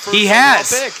Lesnar. Your first He overall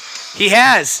has. pick. He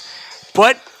has.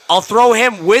 But I'll throw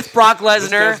him with Brock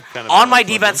Lesnar guy's kind of on my bad,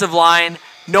 defensive line.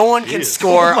 No one can is.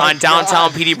 score on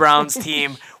downtown PD Brown's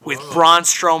team with Braun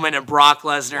Strowman and Brock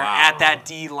Lesnar at that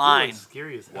D line.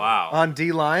 Scary as hell. Wow. On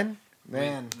D line,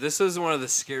 man. This is one of the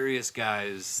scariest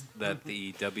guys that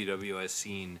the WWE has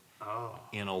seen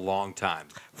in a long time.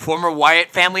 Former Wyatt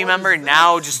family member,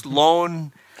 now just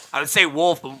lone, I would say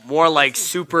wolf, but more like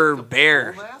super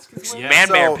bear. Man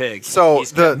bear pig. So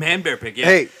He's got the man bear pick. Yeah.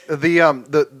 hey,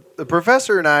 the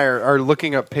professor and I are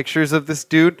looking up pictures of this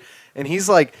dude, and he's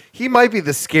like, he might be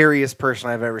the scariest person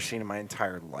I've ever seen in my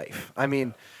entire life. I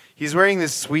mean, he's wearing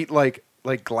this sweet like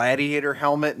gladiator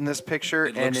helmet in this picture,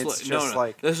 It and looks it's like, just no.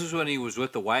 like This was when he was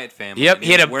with the Wyatt family. Yep, and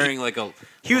he had was a- wearing like a.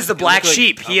 He was the it black looked like-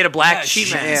 sheep. He had a black yeah, sheep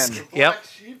sheep. mask. Man. Yep.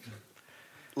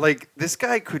 like this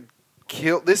guy could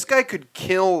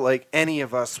kill like any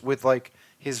of us with like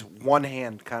his one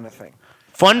hand kind of thing.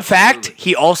 Fun fact,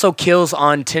 he also kills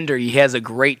on Tinder. He has a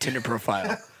great Tinder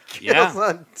profile. Kills Yeah.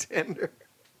 on Tinder.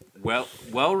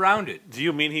 Well rounded. Do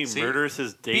you mean he See? murders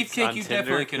his dates Beefcake, on you Tinder?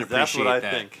 definitely can 'Cause that's what I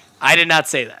appreciate that. think. I did not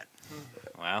say that.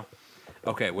 Wow.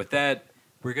 Okay, with that,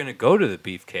 we're gonna go to the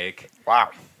beefcake.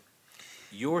 Wow.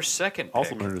 Your second pick.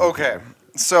 Also murders. Okay,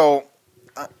 so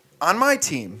on my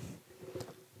team,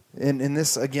 in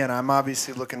this again, I'm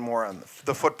obviously looking more on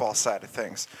the football side of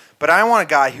things, but I want a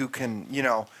guy who can,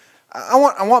 I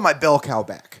want my bell cow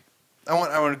back. I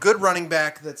want a good running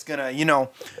back that's gonna,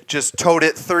 just tote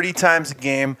it 30 times a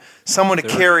game. Someone to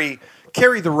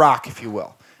carry the rock, if you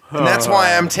will, and that's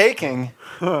why I'm taking.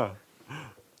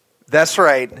 That's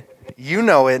right, you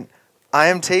know it. I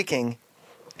am taking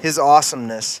his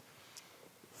awesomeness,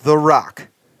 The Rock.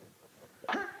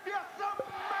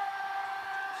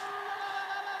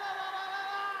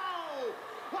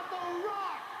 What the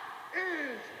Rock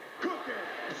is cooking.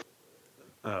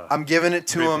 I'm giving it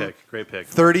to Great him pick. Great pick.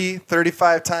 30,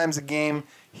 35 times a game.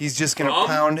 He's just going to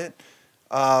pound it.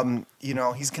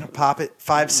 He's going to pop it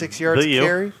 5-6 yards The a you.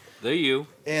 carry. There you.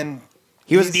 And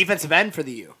He was a he's- defensive end for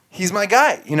the U. He's my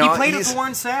guy. He played he's- with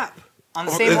Warren Sapp on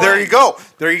the Oh, same there line. you go.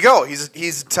 There you go.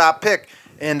 He's a top pick.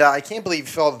 And I can't believe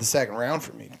he fell to the second round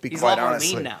for me, to be He's a quite lot more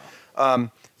honestly. lean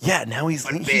now. Yeah, now he's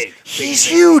big, he's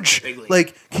huge. big league.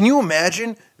 Like, can you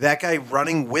imagine that guy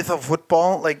running with a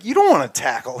football? Like, you don't want to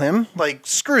tackle him. Like,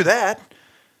 screw that.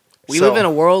 We So- live in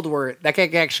a world where that guy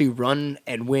can actually run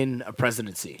and win a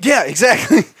presidency. Yeah,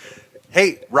 exactly.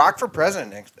 Hey, Rock for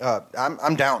president.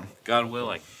 I'm down. God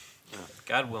willing.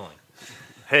 God willing.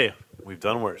 Hey, we've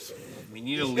done worse. We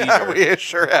need a leader. Yeah, we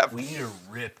sure have. We need a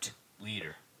ripped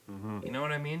leader. You know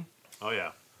what I mean? Oh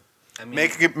yeah. I mean,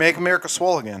 Make America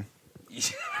swole again.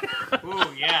 Ooh,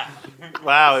 yeah.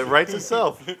 Wow, it writes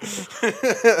itself.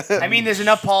 I mean, there's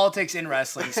enough politics in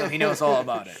wrestling, so he knows all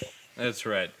about it. That's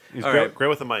right. He's All great, right, great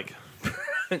with the mic.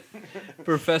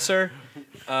 Professor.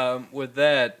 With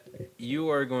that, you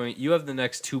have the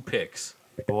next two picks.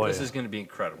 Boy, This is going to be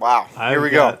incredible. Wow. I've Here we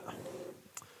got- go.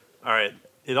 All right,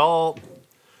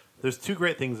 there's two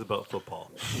great things about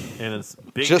football, and it's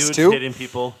big Just dudes two? hitting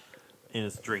people, and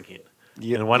it's drinking.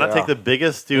 Yeah, And why not yeah. take the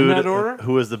biggest dude that order?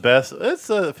 who is the best? It's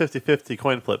a 50-50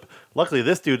 coin flip. Luckily,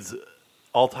 this dude's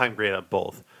all-time great at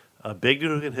both. A big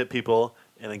dude who can hit people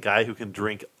and a guy who can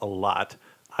drink a lot.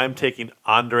 I'm taking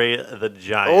Andre the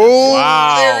Giant. Oh,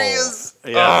 Wow. there he is.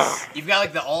 Yes. You've got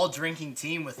like the all-drinking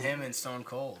team with him and Stone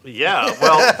Cold. Yeah.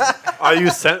 Well, are you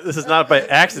sent? This is not by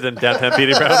accident, downtown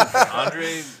Petey Brown.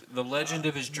 Andre, the legend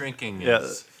of his drinking Yeah.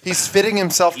 is He's fitting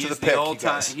himself to he's the the pick. you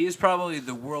all-time. guys. He is probably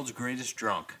the world's greatest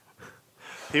drunk.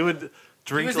 He would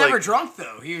drink He was like never drunk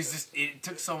though. He was just. It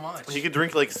took so much. he could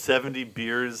drink like 70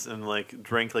 beers and like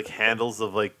drink like handles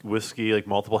of like whiskey, like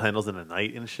multiple handles in a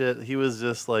night and shit. He was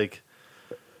just like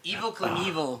Evil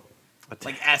Knievel,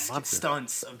 like esque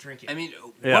stunts of drinking. I mean,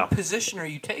 Yeah. what position are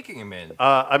you taking him in?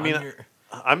 I On mean, your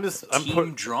I'm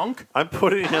team drunk. I'm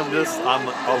putting him just on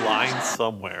a line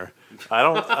somewhere. I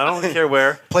don't care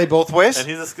where. Play both ways. And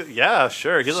he's just yeah,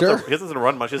 sure. He doesn't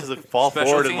run much. He just like fall Special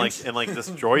forward teams? and like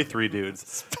destroy three dudes.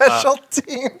 Special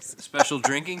teams. Special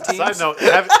drinking teams. Side note,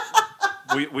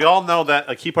 we all know that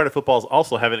a key part of football is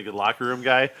also having a good locker room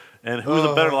guy. And who's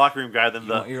a better locker room guy than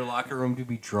You want your locker room to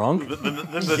be drunk?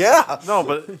 Yeah. No,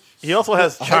 but he also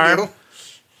has I charm. do.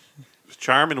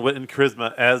 Charm and wit and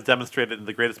charisma, as demonstrated in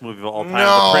the greatest movie of all time,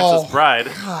 No. The Princess Bride,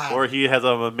 where he has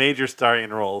a major starring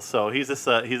role. So he's he's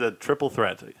a triple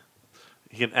threat.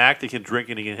 He can act, he can drink,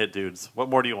 and he can hit dudes. What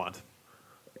more do you want?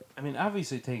 I mean,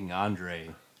 obviously taking Andre.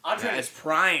 Andre is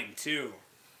prime too.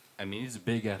 I mean, he's a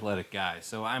big athletic guy,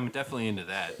 so I'm definitely into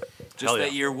that. Just Hell yeah.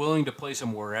 that you're willing to place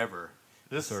him wherever.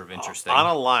 This Sort of interesting. On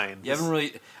a line. You haven't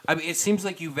really. I mean, it seems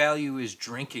like you value his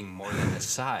drinking more than his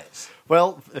size.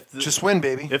 Well, Just win,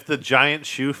 baby. if the giant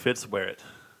shoe fits, wear it.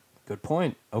 Good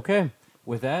point. Okay.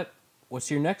 With that,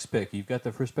 what's your next pick? You've got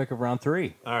the first pick of round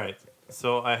 3. All right.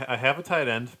 So I have a tight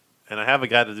end, and I have a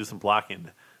guy to do some blocking.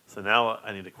 So now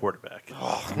I need a quarterback.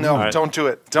 No, All right. don't do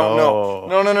it. Don't Oh.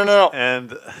 no.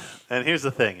 And here's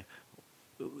the thing.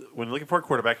 When you're looking for a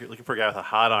quarterback, you're looking for a guy with a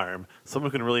hot arm, someone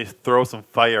who can really throw some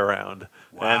fire around.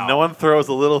 And no one throws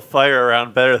a little fire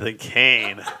around better than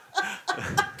Kane.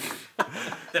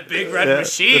 The big red The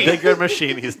machine. big red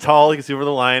machine. He's tall, he can see over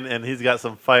the line, and he's got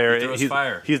some fire. He throws he's,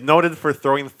 fire. He's noted for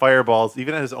throwing fireballs,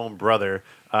 even at his own brother.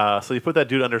 So you put that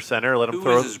dude under center, let him Who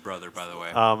throw. is his brother, by the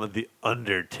way? The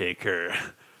Undertaker,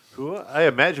 who I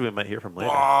imagine we might hear from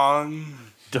later.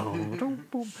 Dun, dun,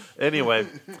 boom. Anyway,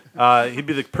 he'd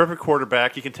be the perfect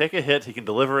quarterback. He can take a hit. He can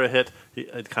deliver a hit.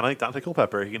 Kind of like Dante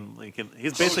Culpepper.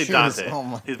 He's basically Dante. Oh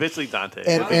my. He's basically Dante.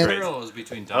 And- That'd be The great. parallel is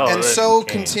between Oh, Dante And that's so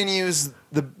Kane. continues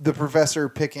the professor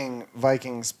picking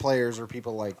Vikings players or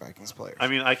people like Vikings players. I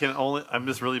mean, I'm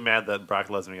just really mad that Brock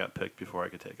Lesnar got picked before I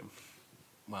could take him.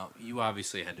 Well, you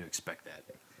obviously had to expect that.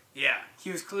 Yeah,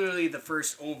 he was clearly the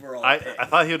first overall I pick.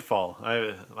 thought he would fall.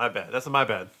 My bad. That's my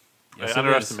bad. Yes, I it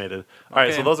underestimated. All right,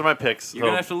 Okay. so those are my picks. You're So,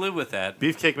 going to have to live with that.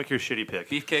 Beefcake, make your shitty pick.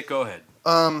 Beefcake, go ahead.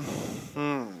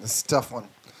 This is a tough one.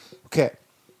 Okay.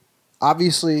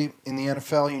 Obviously, in the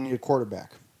NFL, you need a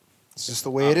quarterback. It's just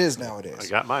the way it is nowadays. I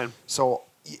got mine. So,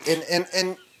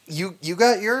 and you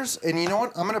got yours, and you know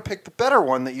what? I'm going to pick the better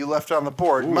one that you left on the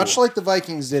board, much like the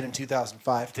Vikings did in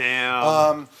 2005.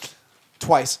 Damn.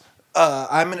 Twice.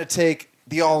 I'm going to take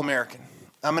the All-American.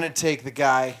 I'm going to take the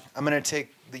guy. I'm going to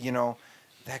take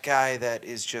that guy that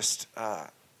is just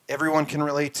everyone can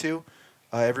relate to,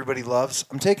 everybody loves.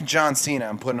 I'm taking John Cena.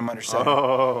 I'm putting him under center.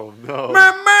 Oh, no.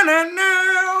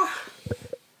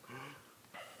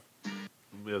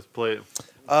 Let's play it.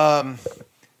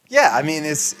 Yeah, I mean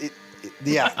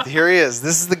yeah. Here he is.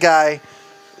 This is the guy.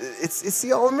 It's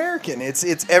the All-American.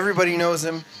 It's everybody knows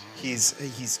him.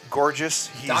 He's gorgeous.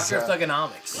 He's Doctor of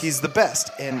Thugonomics. he's the best,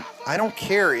 and I don't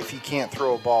care if he can't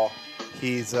throw a ball.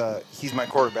 He's my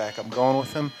quarterback. I'm going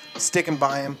with him, sticking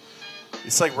by him.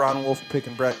 It's like Ron Wolf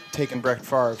taking Brett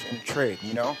Favre in a trade.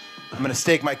 You know, I'm going to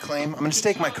stake my claim. I'm going to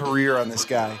stake my career on this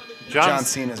guy. John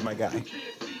Cena's my guy.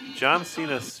 John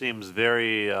Cena seems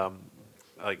very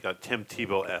like Tim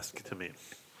Tebow-esque to me.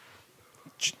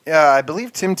 I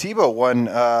believe Tim Tebow won.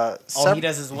 All he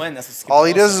does is win. That's what Skip All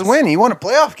he Bayless does is says. win. He won a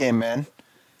playoff game, man.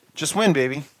 Just win,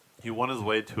 baby. He won his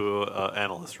way to an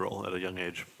analyst role at a young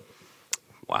age.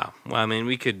 Wow. Well, I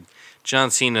mean, John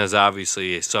Cena is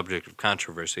obviously a subject of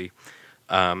controversy,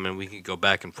 and we could go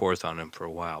back and forth on him for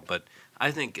a while. But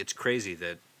I think it's crazy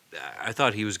that I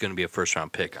thought he was going to be a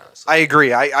first-round pick, honestly. I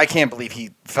agree. I can't believe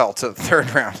he fell to the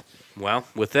third round. Well,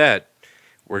 with that,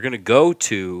 we're going to go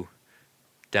to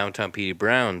Downtown Petey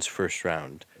Brown's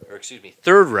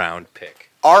third round pick.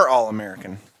 Our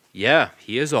All-American. Yeah,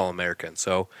 he is All-American.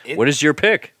 So what is your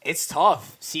pick? It's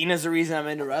tough. Cena's the reason I'm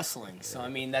into wrestling. So, I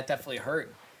mean, that definitely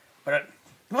hurt. But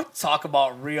you want to talk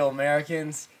about real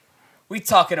Americans? We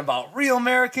talking about real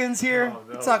Americans here?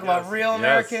 We talking about real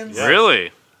Americans? yes.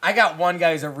 Really? I got one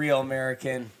guy who's a real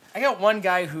American. I got one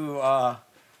guy who I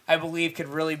believe could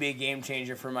really be a game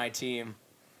changer for my team.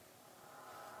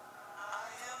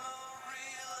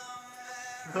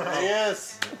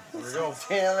 Yes. There we go.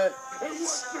 Damn it. And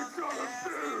what's it gonna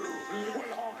do when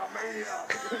Hulkamania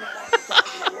and the one side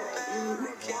of the world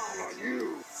looks down on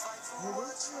you?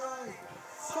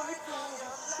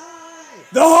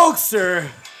 The Hulkster.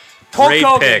 Hulk Great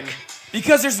Hogan. pick.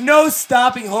 Because there's no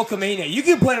stopping Hulkamania. You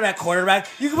can put him at quarterback.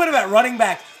 You can put him at running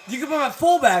back. You can put him at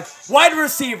fullback, wide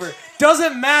receiver.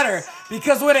 Doesn't matter.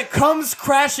 Because when it comes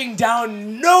crashing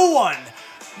down, no one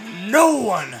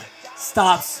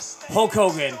stops Hulk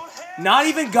Hogan. Not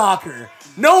even Gawker.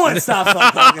 No one stops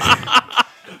Hulk Hogan.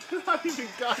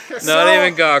 Not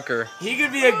even Gawker. He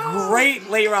could be a great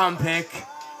late round pick.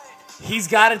 He's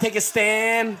got to take a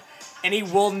stand, and he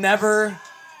will never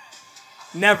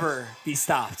be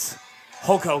stopped.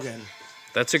 Hulk Hogan.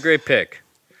 That's a great pick.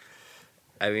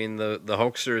 I mean, the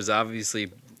Hulkster is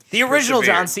obviously The original persevered.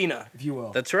 John Cena, if you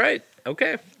will. That's right.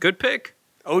 Okay, good pick.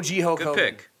 OG Hulk Good Hogan.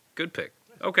 pick. Good pick.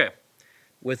 Okay.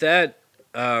 With that,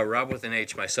 Rob with an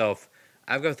H, myself,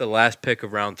 I've got the last pick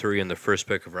of round 3 and the first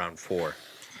pick of round 4.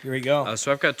 Here we go.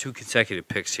 So I've got 2 consecutive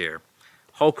picks here.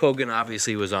 Hulk Hogan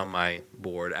obviously was on my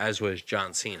board, as was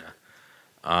John Cena.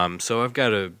 So I've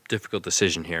got a difficult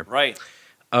decision here. Right.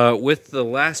 With the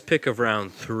last pick of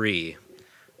round 3,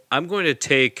 I'm going to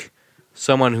take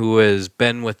someone who has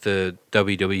been with the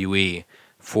WWE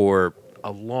for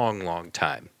a long, long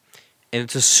time. And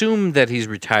it's assumed that he's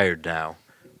retired now,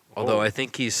 although I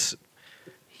think he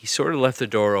sort of left the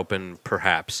door open,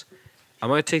 perhaps. I'm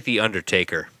going to take The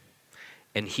Undertaker,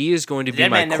 and he is going to be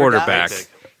That my man never quarterback. dies.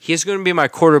 He is going to be my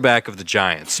quarterback of the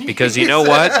Giants, because you know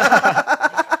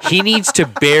what? He needs to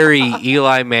bury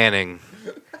Eli Manning.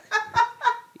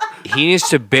 He needs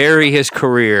to bury his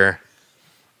career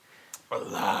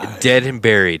dead and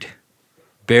buried.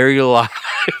 Buried alive.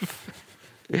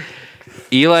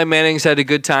 Eli Manning's had a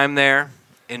good time there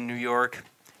in New York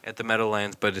at the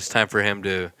Meadowlands, but it's time for him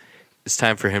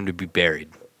to be buried.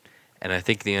 And I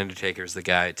think The Undertaker is the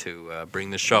guy to bring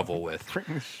the shovel with.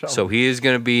 So he is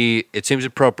going to be, it seems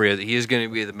appropriate that he is going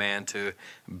to be the man to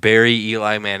bury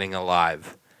Eli Manning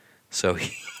alive. So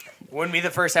Wouldn't be the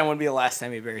first time, wouldn't be the last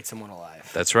time he buried someone alive.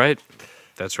 that's right.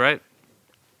 That's right.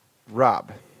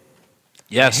 Rob,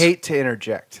 Yes. I hate to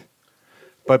interject,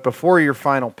 but before your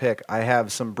final pick, I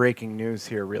have some breaking news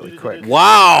here really quick.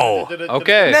 Wow.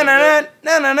 Okay.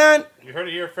 No. You heard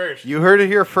it here first. You heard it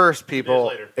here first, people.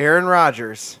 later. Aaron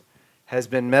Rodgers has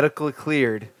been medically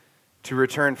cleared to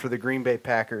return for the Green Bay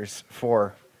Packers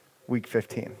for Week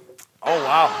 15. Oh,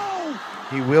 wow.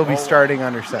 He will be starting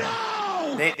under center.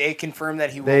 They confirmed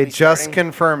that he will They be just starting.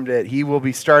 confirmed it. He will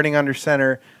be starting under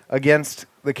center against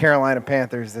the Carolina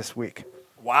Panthers this week.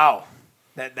 Wow.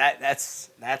 That's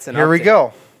an Here we update.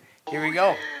 go. Here we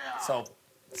go. So,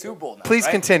 Super Bowl now, Please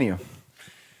right? continue.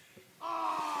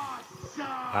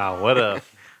 Wow, what a...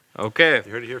 Okay.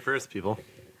 You heard it here first, people.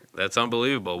 That's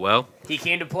unbelievable. Well, He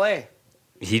came to play.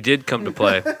 he did come to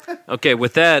play. Okay,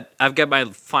 with that, I've got my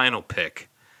final pick.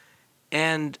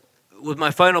 And with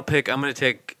my final pick, I'm going to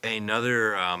take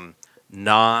another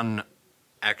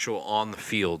non-actual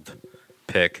on-the-field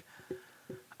pick.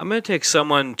 I'm going to take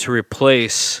someone to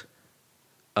replace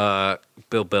Bill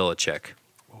Belichick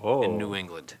in New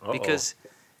England. Because,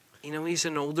 he's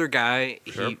an older guy.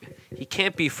 Sure. He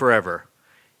can't be forever.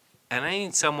 And I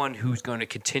need someone who's going to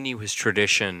continue his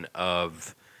tradition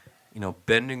of,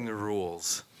 bending the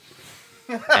rules.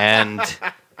 And,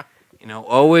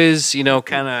 always,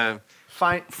 kind of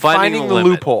Finding the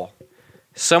limit. loophole.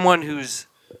 Someone who's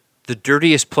the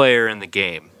dirtiest player in the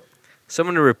game.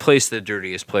 Someone to replace the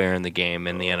dirtiest player in the game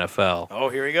in the NFL. Oh,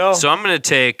 here we go. So I'm going to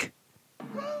take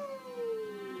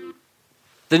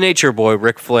the nature boy,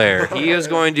 Ric Flair. He is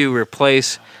going to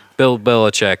replace Bill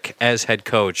Belichick as head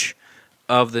coach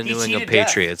of the He New England cheated death.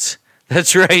 Patriots.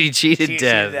 That's right. He cheated Cheated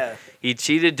death. death. He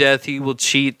cheated death. He will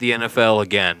cheat the NFL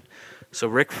again. So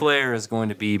Ric Flair is going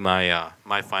to be my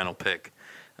my final pick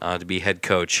to be head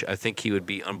coach. I think he would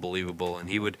be unbelievable, and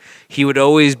he would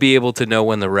always be able to know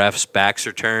when the refs' backs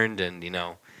are turned, and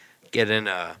get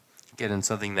in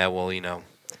something that will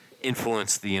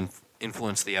influence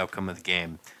the outcome of the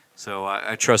game. So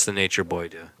I trust the nature boy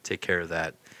to take care of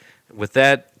that. With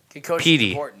that, Good coaching is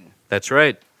Petey. important. That's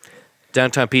right.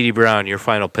 Downtown Petey Brown, your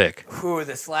final pick. Whew,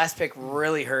 this last pick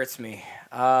really hurts me.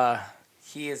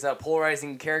 He is a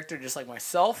polarizing character just like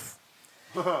myself,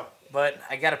 but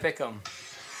I got to pick him.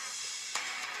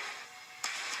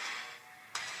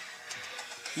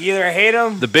 You either hate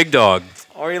him The big dog.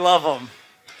 or you love him,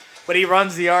 but he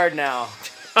runs the yard now.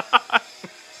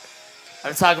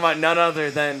 I'm talking about none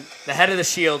other than the head of the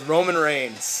Shield, Roman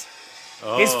Reigns.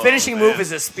 His finishing move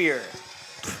is a spear.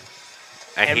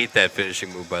 I And- hate that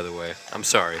finishing move, by the way. I'm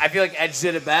sorry. I feel like Edge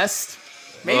did it best.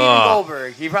 Maybe even Ugh.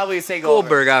 Goldberg. He'd probably say Goldberg.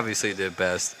 Goldberg obviously did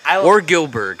best. I- Or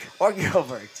Gilberg. Or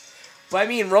Gilbert. But I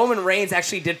mean, Roman Reigns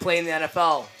actually did play in the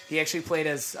NFL. He actually played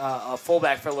as a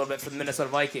fullback for a little bit for the Minnesota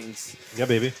Vikings. Yeah,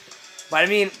 baby. But I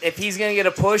mean, if he's going to get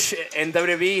a push in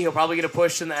WWE, he'll probably get a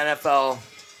push in the NFL.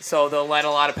 So they'll let a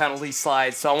lot of penalties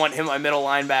slide. So I want him, my middle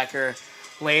linebacker,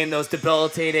 laying those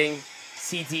debilitating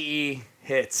CTE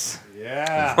hits.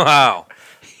 Yeah. Wow.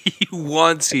 He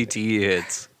won CTE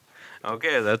hits.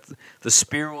 Okay, that's the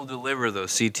spear will deliver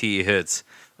those CTE hits.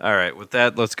 All right, with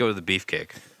that, let's go to the beefcake.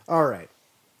 All right.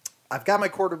 I've got my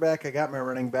quarterback. I got my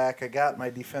running back. I got my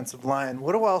defensive line.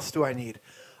 What else do I need?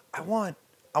 I want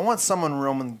someone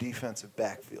roaming the defensive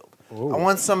backfield. I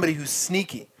want somebody who's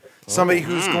sneaky. Somebody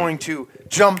who's going to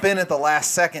jump in at the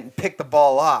last second and pick the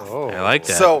ball off. I like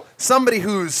that. So somebody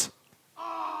who's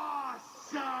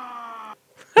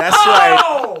That's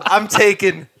right. I'm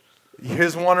taking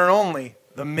his one and only,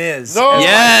 The Miz. No. as my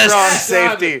Yes! strong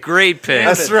safety. Great pick.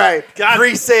 That's right. God,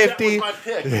 Free safety. That was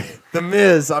my pick. The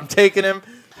Miz. I'm taking him.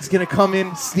 He's gonna come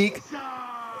in, sneak,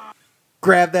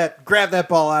 grab that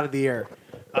ball out of the air.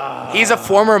 He's a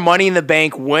former Money in the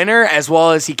Bank winner, as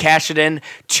well as he cashed it in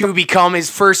to become his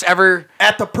first ever.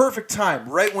 At the perfect time,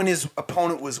 right when his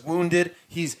opponent was wounded,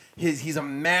 he's a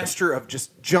master of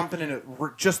just jumping in at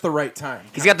just the right time.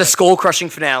 He's got the skull crushing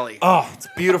finale. Oh, it's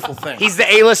a beautiful thing. He's the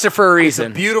A-lister for a It's a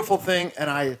reason. beautiful thing,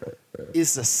 and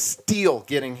it's a steal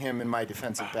getting him in my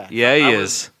defensive back. Yeah, he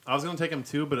is. I was going to take him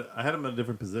too, but I had him in a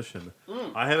different position.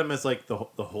 I had him as like the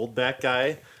holdback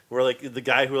guy, where like the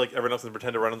guy who like everyone else can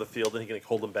pretend to run on the field, and he can like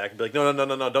hold him back and be like,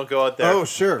 no, don't go out there. Oh,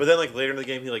 sure. But then like later in the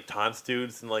game, he like taunts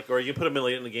dudes and like, or you can put him in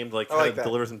late in the game to like kind like of that.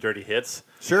 deliver some dirty hits.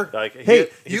 Sure. Like, Hey, he's-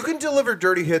 you can deliver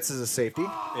dirty hits as a safety.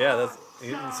 Yeah,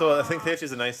 so I think safety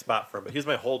is a nice spot for him. But he's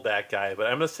my holdback guy. But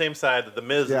I'm the same side that the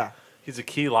Miz. Yeah. He's a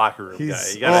key locker room guy.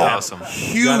 He's You gotta have awesome. him.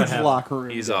 Huge have- locker room.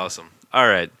 He's guy. awesome. All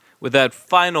right. With that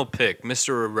final pick,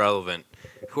 Mr. Irrelevant,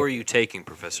 who are you taking,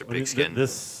 Professor Pigskin?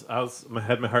 I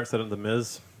had my heart set on the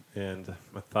Miz, and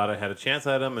I thought I had a chance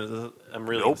at him, and I'm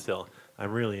reeling Nope. still.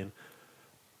 I'm reeling.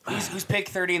 Who's pick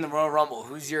 30 in the Royal Rumble?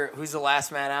 Who's the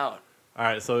last man out? All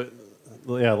right, so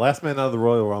yeah, last man out of the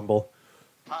Royal Rumble.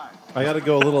 I got to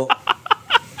go a little.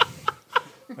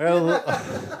 I got a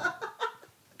little.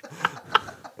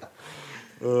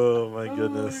 Oh my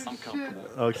goodness.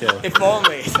 Okay. If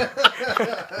only.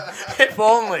 If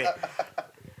only.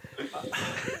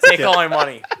 Take all my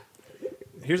money.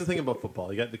 Here's the thing about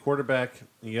football: you got the quarterback,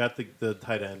 you got the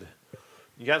tight end,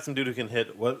 you got some dude who can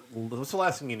hit. What's the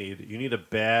last thing you need? You need a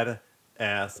bad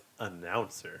ass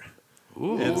announcer.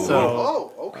 Ooh. And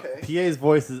so, okay. PA's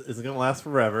voice isn't going to last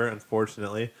forever,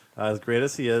 unfortunately. As great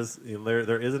as he is,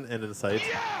 there is an end in sight.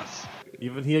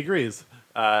 Even he agrees.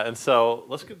 And so,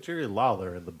 let's get Jerry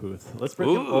Lawler in the booth. Let's bring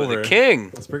him Ooh, over. the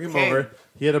king. Let's bring him King. over.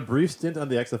 He had a brief stint on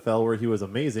the XFL where he was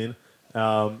amazing.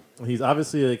 He's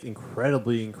obviously like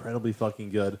incredibly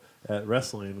fucking good at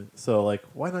wrestling. So like,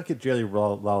 why not get Jerry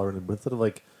Lawler in instead of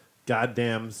like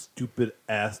goddamn stupid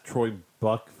ass Troy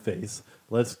Buckface?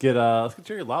 Let's get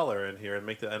Jerry Lawler in here and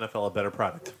make the NFL a better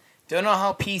product. Don't know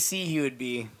how PC he would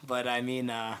be, but I mean,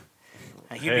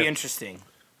 he'd Hey. be interesting.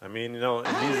 I mean,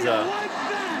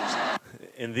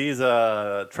 in these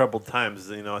troubled times,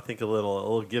 I think a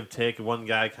little give take. One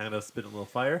guy kind of spitting a little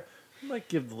fire might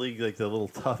give the league like the little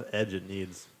tough edge it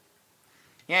needs.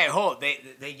 Yeah,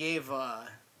 they gave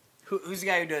who's the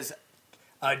guy who does?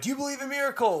 Do you believe in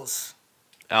miracles?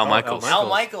 Al Michaels. Al Al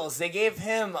Michaels. They gave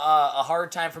him a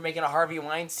hard time for making a Harvey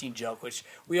Weinstein joke, which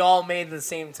we all made at the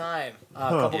same time a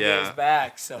couple Yeah. games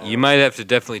back. So You might have to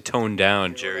definitely tone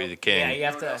down Jerry the King. yeah, you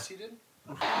have to.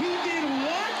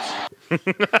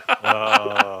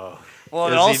 Well,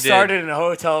 it Yes, all he did. started in a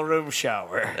hotel room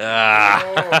shower.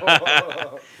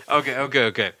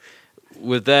 Okay.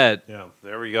 With that, Yeah,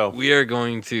 there we go. we are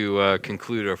going to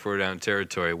conclude our four down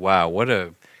territory. Wow, what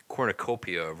a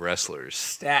cornucopia of wrestlers.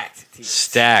 Stacked. teams.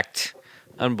 Stacked.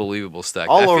 Unbelievable stacked.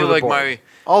 All I over feel the like board.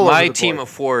 All over my the team board.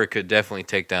 of four could definitely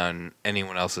take down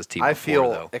anyone else's team I of four,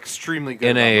 feel though. extremely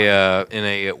good. In about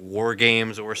a War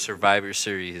Games or Survivor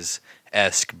Series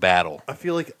esque battle. I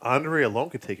feel like Andre alone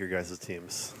could take your guys'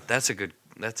 teams. That's a good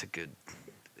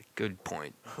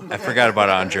point. I forgot about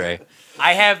Andre.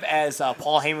 I have, as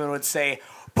Paul Heyman would say,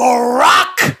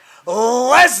 Brock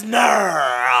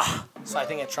Lesnar. So I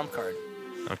think a trump card.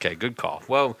 Okay, good call.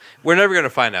 Well, we're never going to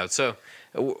find out. So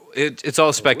it's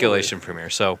all speculation from here.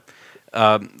 So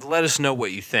let us know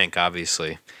what you think,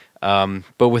 obviously.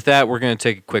 But with that, we're going to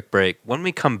take a quick break. When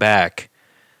we come back,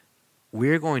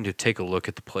 we're going to take a look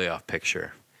at the playoff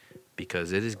picture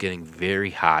because it is getting very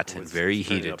hot and very it's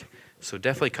turning heated. up. So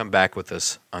definitely come back with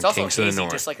us on It's also Kings of the hazy,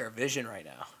 North. just like our vision right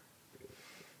now.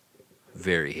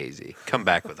 Very hazy. Come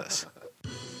back with us.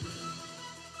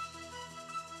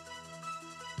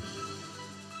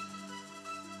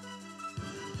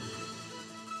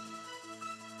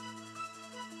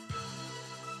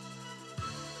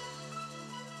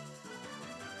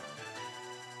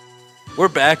 We're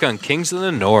back on Kings of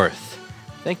the North.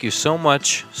 Thank you so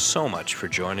much for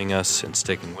joining us and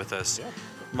sticking with us.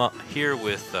 Here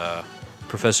with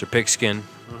Professor Pigskin.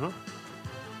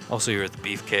 Also here at the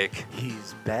Beefcake.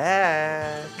 He's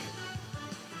back.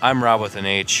 I'm Rob with an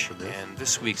H, and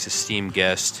this week's esteemed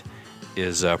guest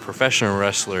is professional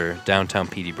wrestler Downtown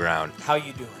Petey Brown. How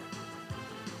you doing?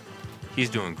 He's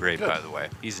doing great, by the way.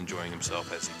 He's enjoying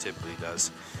himself as he typically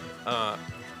does.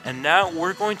 And now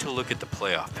we're going to look at the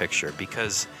playoff picture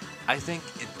because I think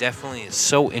it definitely is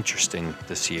so interesting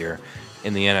this year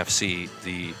in the NFC,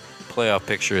 the playoff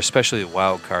picture, especially the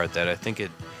wild card, that I think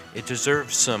it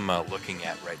deserves some looking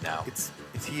at right now. It's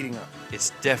heating up.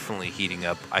 It's definitely heating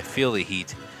up. I feel the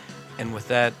heat. And with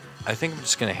that, I think I'm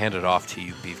just going to hand it off to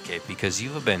you, Beefcake, because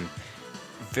you have been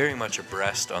very much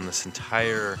abreast on this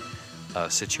entire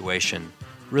situation.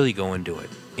 really go into it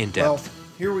in Well, depth.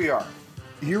 here we are.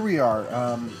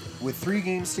 With 3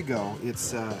 games to go.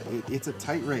 It's a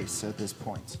tight race at this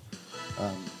point.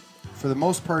 For the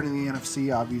most part in the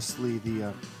NFC, obviously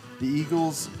the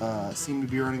Eagles seem to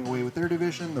be running away with their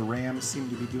division. The Rams seem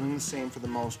to be doing the same for the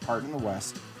most part in the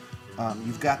West.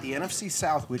 You've got the NFC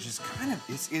South, which is kind of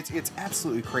it's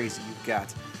absolutely crazy. You've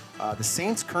got the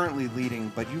Saints currently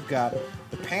leading, but you've got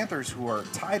the Panthers who are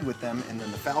tied with them, and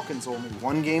then the Falcons only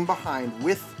 1 game behind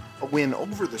with a win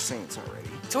over the Saints already.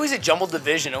 It's always a jumbled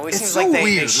division. It always It's seems so like they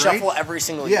weird, shuffle right? every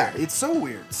single Yeah, year. it's so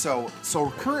weird. So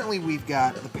currently we've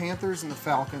got the Panthers and the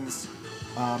Falcons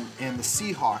and the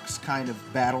Seahawks kind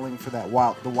of battling for the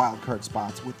wild card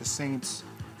spots with the Saints.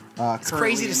 It's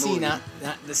crazy to see not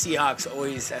the Seahawks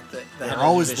always at the head They're of the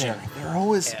always division. there. They're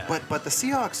always, Yeah. but the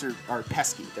Seahawks are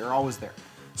pesky. They're always there.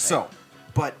 So,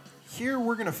 but here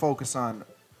we're going to focus on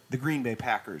the Green Bay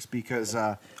Packers because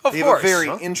Of they have course. a very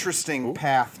interesting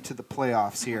path to the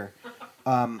playoffs here.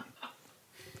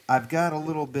 I've got a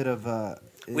little bit of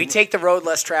We take the road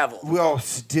less traveled. well,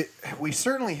 we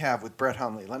certainly have with Brett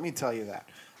Hundley. Let me tell you that.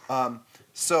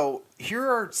 So here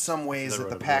are some ways Never that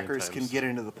the wrote a million Packers can times. get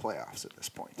into the playoffs at this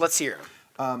point. Let's hear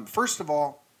 'em. First of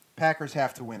all, Packers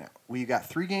have to win it. We got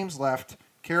 3 games left: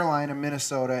 Carolina,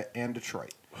 Minnesota, and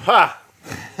Detroit. Ha!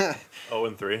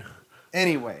 0-3.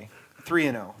 Anyway,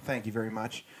 3-0. Thank you very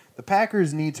much. The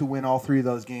Packers need to win all 3 of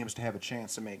those games to have a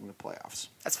chance of making the playoffs.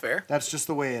 That's fair. That's just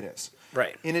the way it is.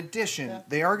 Right. In addition,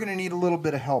 they are going to need a little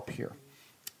bit of help here.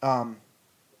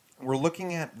 We're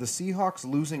looking at the Seahawks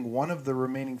losing one of the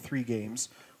remaining 3 games,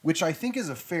 which I think is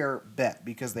a fair bet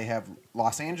because they have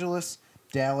Los Angeles,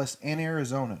 Dallas, and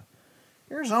Arizona.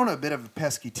 Arizona, a bit of a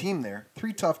pesky team there.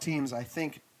 3 tough teams. I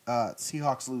think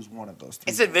Seahawks lose one of those 3.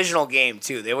 It's a divisional game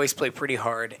too. They always play pretty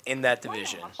hard in that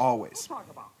division. Always.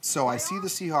 So I see the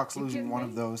Seahawks losing one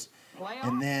of those.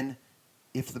 And then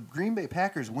if the Green Bay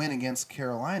Packers win against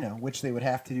Carolina, which they would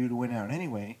have to do to win out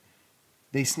anyway,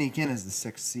 they sneak in as the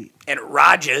 6th seed. And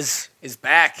Rodgers is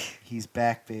back. He's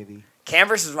back, baby. Cam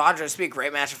versus Rodgers would be a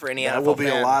great matchup for any That NFL will be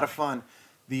fan. a lot of fun.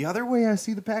 The other way I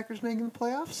see the Packers making the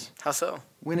playoffs, How so?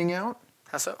 winning out,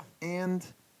 How so? and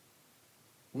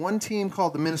one team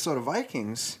called the Minnesota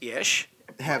Vikings Ish.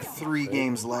 have 3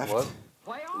 games left. What?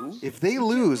 If they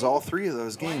lose all 3 of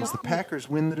those games, the Packers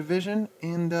win the division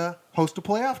and host a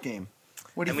playoff game.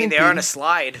 What do I you mean, think? they are on Pete? a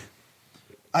slide.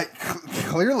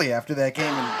 Clearly, after that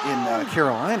game in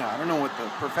Carolina, I don't know what the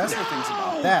professor thinks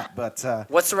about that, but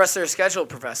What's the rest of their schedule,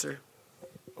 Professor?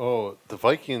 Oh, the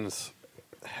Vikings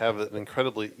have an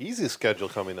incredibly easy schedule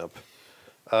coming up.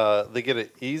 They get an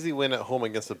easy win at home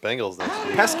against the Bengals next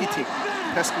week. pesky team,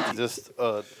 pesky team. Just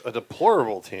a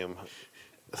deplorable team.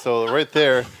 So right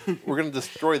there, we're going to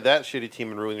destroy that shitty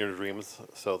team and ruin your dreams.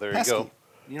 So there Pesky. you go.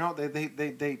 You know,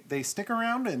 they stick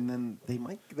around and then they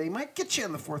might get you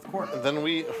in the 4th quarter. Then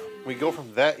we go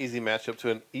from that easy matchup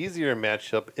to an easier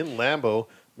matchup in Lambeau,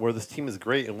 where this team is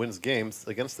great and wins games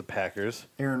against the Packers.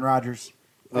 Aaron Rodgers.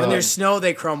 When there's snow,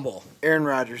 they crumble. Aaron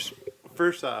Rodgers.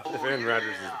 First off, if Aaron Rodgers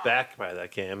is back by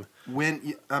that game,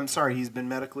 I'm sorry, he's been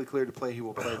medically cleared to play. He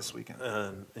will play this weekend.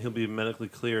 he'll be medically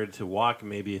cleared to walk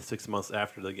maybe 6 months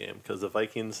after the game because the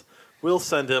Vikings will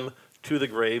send him to the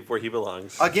grave where he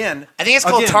belongs. Again, I think it's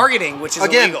called again, targeting, which is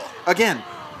illegal. Again,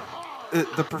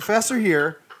 the professor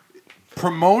here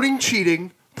promoting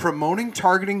cheating, promoting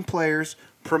targeting players,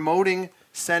 promoting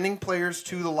sending players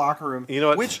to the locker room, You know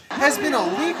what? which has been a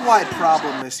league-wide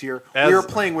problem this year. As- We are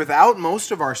playing without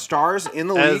most of our stars in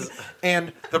the As- league,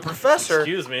 and the professor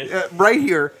Excuse me. right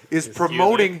here is Excuse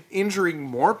promoting me. injuring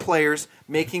more players,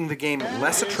 making the game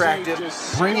less attractive,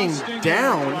 bringing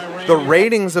down the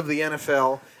ratings of the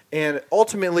NFL, and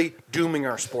ultimately dooming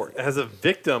our sport. As a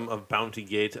victim of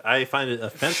Bountygate, I find it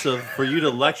offensive for you to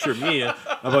lecture me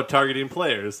about targeting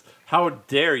players. How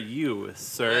dare you,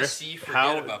 sir? Yes, you forget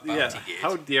how, about yeah, Bountygate.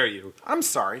 how dare you? I'm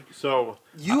sorry. So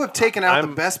You have taken out the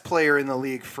I'm- best player in the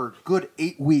league for a good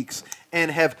 8 weeks,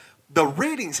 and the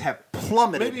ratings have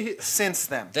plummeted Maybe he- since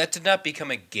then. That did not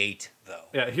become a gate, though.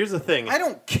 yeah, here's the thing. I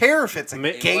don't care if it's a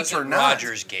It gate wasn't or not.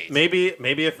 Rodgers gate. Maybe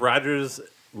if Rodgers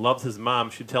loves his mom,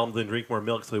 she'd tell him to drink more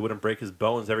milk so he wouldn't break his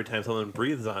bones every time someone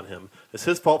breathes on him. It's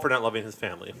his fault for not loving his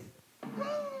family.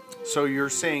 So you're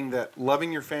saying that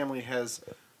loving your family has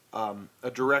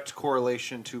a direct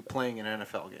correlation to playing in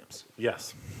NFL games?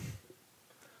 Yes.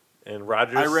 And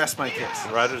Rodgers. I rest my case.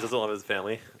 Rodgers doesn't love his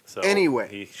family, so Anyway.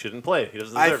 he shouldn't play. He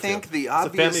doesn't I deserve think to. the It's a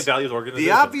family obvious values organization.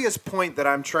 the obvious point that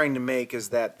I'm trying to make is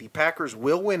that the Packers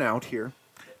will win out here.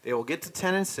 They will get to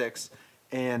 10-6,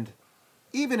 and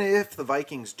even if the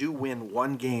Vikings do win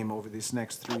one game over this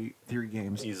next three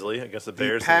games, Easily against the the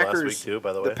Bears Packers, last week too.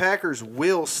 By the way, the Packers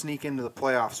will sneak into the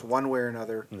playoffs one way or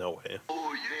another, no way.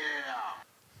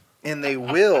 and they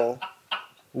will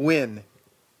win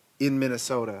in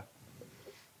Minnesota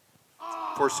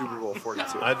for Super Bowl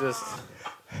 42.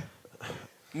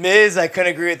 Miz, I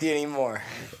couldn't agree with you anymore.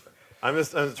 I'm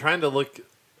trying to look.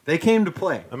 They came to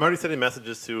play. I'm already sending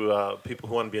messages to people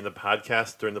who want to be in the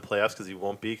podcast during the playoffs because you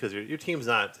won't be because your team's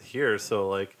not here. So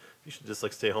like you should just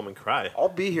like stay home and cry. I'll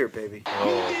be here, baby.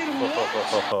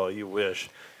 Oh, you wish.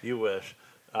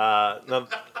 Now,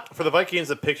 for the Vikings,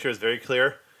 the picture is very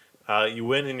clear. You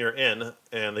win and you're in,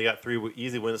 and they got 3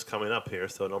 easy wins coming up here,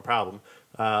 so no problem.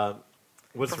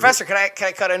 Professor, can I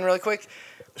cut in really quick?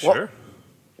 Sure.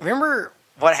 Remember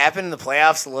what happened in the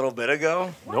playoffs a little bit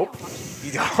ago? Nope.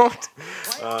 You don't?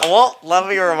 Well, let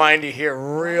me remind you here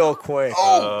real quick.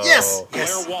 Oh, yes.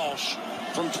 Blair Walsh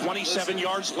from 27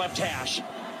 yards left hash.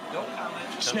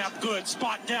 Snap good,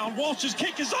 spot down. Walsh's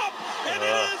kick is up, and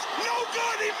it is no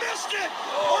good. He missed it.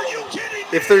 Are you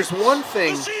kidding me? If there's one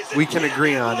thing we can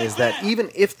agree on is that even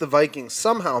if the Vikings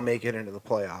somehow make it into the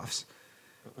playoffs,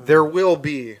 there will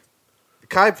be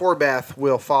Kai Forbath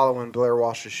will follow in Blair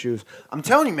Walsh's shoes. I'm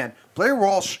telling you, man, Blair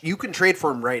Walsh, you can trade for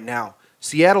him right now.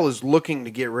 Seattle is looking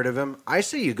to get rid of him. I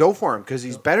say you go for him because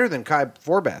he's better than Kai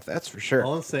Forbath. That's for sure.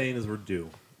 All I'm saying is we're due.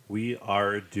 We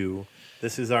are due.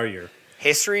 This is our year.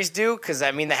 History's due because they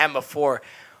happened before.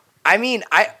 I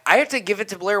have to give it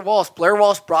to Blair Walsh. Blair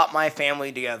Walsh brought my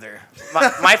family together.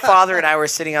 My father and I were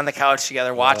sitting on the couch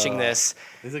together watching this.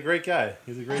 He's a great guy.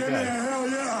 Hell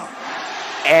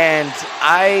yeah. And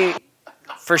I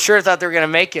for sure thought they were going to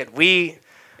make it. We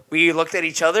looked at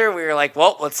each other. We were like,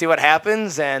 well, let's see what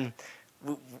happens. And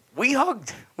we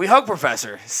hugged. We hugged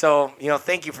Professor. So,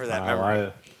 thank you for that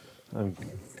memory.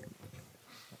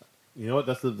 You know what?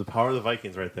 That's the power of the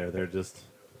Vikings right there.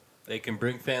 They can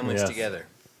bring families Yes. together.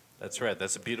 That's right.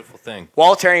 That's a beautiful thing.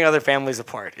 While tearing other families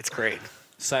apart. It's great.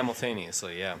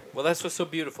 Simultaneously, yeah. Well, that's what's so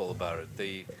beautiful about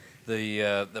it.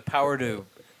 The power to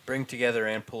bring together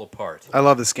and pull apart I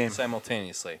love this game.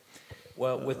 simultaneously.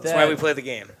 Well, with that, That's why we play the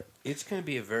game. it's going to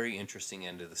be a very interesting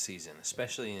end of the season,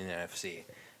 especially in the NFC.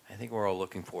 I think we're all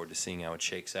looking forward to seeing how it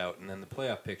shakes out, and then the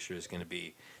playoff picture is going to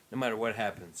be, no matter what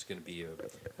happens, it's going to be a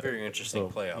very interesting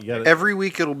playoff. Every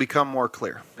week it'll become more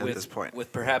clear at this point.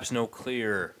 with perhaps no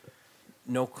clear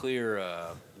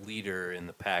leader in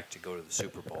the pack to go to the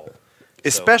Super Bowl.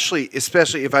 Especially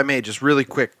if I may, just really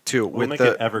quick too, We'll with make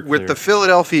it ever with clear. the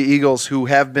Philadelphia Eagles, who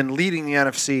have been leading the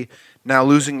NFC, now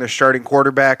losing their starting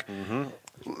quarterback.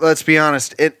 Let's be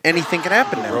honest, anything can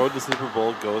happen The now. road to Super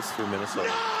Bowl goes through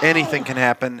Minnesota. Anything can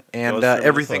happen, and Goes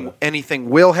through Minnesota. anything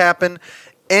will happen.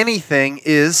 Anything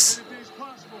is.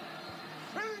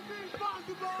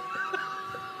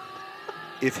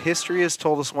 If history has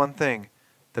told us one thing,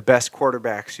 the best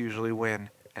quarterbacks usually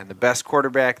win, and the best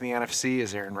quarterback in the NFC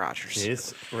is Aaron Rodgers.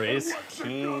 Race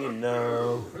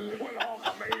Keno. With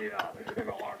Hulkamania in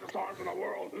the largest arms in the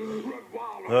world. Run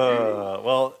wild.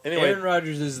 Well, anyway, Aaron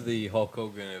Rodgers is the Hulk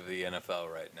Hogan of the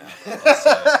NFL right now.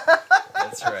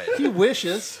 That's right. he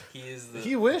wishes.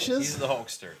 He wishes. He's the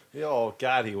Hulkster. Oh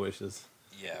God, he wishes.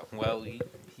 Yeah. Well,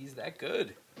 he's that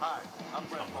good. Hi, I'm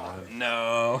Brett Favre.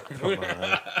 No. Come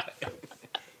on.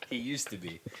 He used to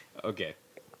be. Okay.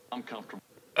 I'm comfortable.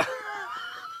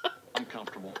 I'm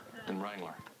comfortable in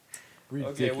Wrangler.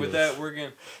 Okay. With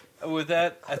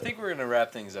that, I think we're gonna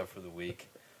wrap things up for the week.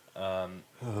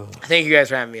 Thank you guys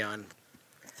for having me on.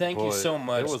 Thank you Boy, so it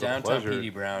much, was a Downtown pleasure.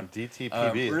 PD Brown.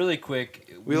 DTPB. Really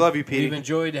quick, We love you, Petey. We've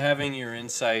enjoyed having your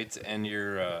insights and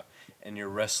your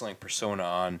wrestling persona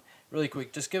on. Really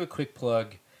quick, just give a quick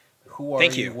plug. Who are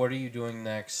Thank you? you. What are you doing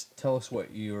next? Tell us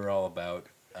what you're all about,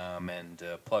 and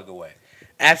plug away.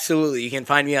 Absolutely. You can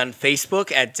find me on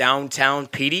Facebook at Downtown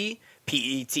PD,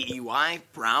 Petey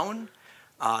Brown.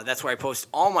 That's where I post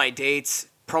all my dates,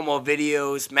 promo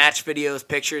videos, match videos,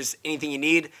 pictures, anything you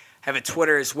need. I have a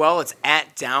Twitter as well. It's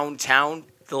at Downtown,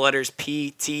 the letters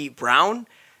PT Brown.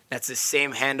 That's the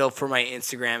same handle for my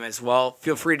Instagram as well.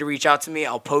 Feel free to reach out to me.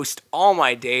 I'll post all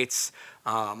my dates.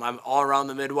 I'm all around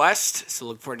the Midwest, so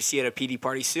look forward to see you at a PD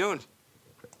party soon.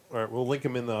 All right, we'll link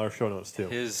him in our show notes too.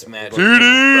 His matches are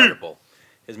incredible.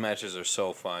 His matches are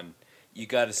so fun. You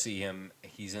got to see him.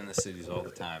 He's in the cities all the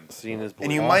time. Seeing his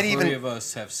And you All might three even of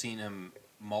us have seen him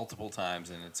multiple times,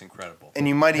 and it's incredible.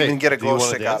 even get a do you glow wanna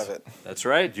stick out dance? of it. That's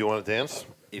right. Do you want to dance?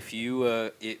 If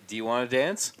you do you want to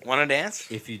dance? Want to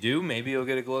dance? If you do, maybe you'll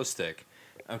get a glow stick.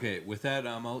 Okay, with that,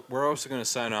 we're also going to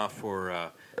sign off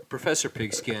for Professor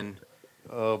Pigskin.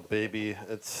 Oh baby,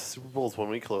 it's Super Bowl's 1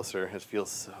 week closer. It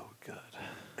feels so good.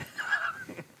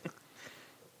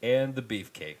 and the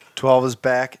beefcake. 12 is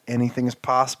back. Anything is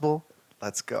possible.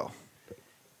 Let's go.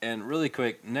 And really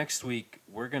quick, next week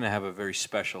we're gonna have a very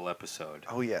special episode.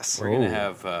 Oh, yes. We're gonna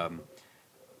have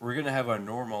our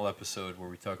normal episode where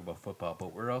we talk about football,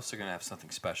 but we're also gonna have something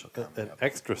special coming An up.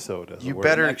 extra soda. You An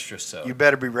better, extra so you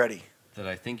better be ready. that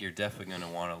I think you're definitely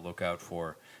gonna want to look out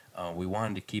for. We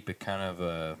wanted to keep it kind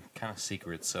of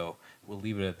secret, so we'll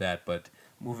leave it at that. But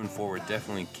moving forward,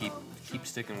 definitely keep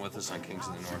sticking with us on Kings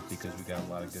of the North because we got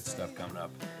a lot of good stuff coming up.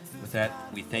 With that,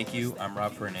 we thank you. I'm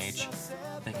Rob for an H.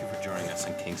 Thank you for joining us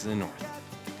on Kings of the North.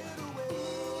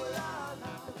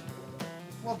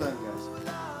 Well done, guys.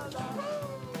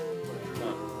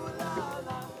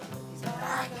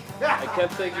 I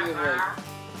kept thinking of like.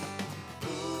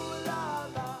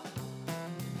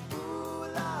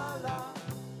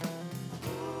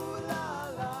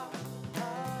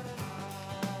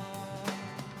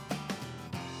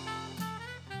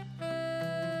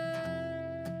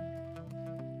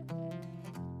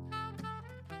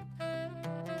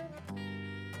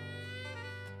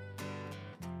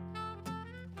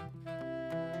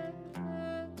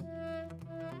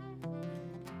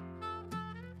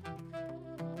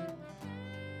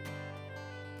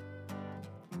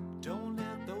 Don't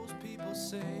let those people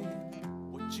say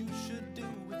what you should do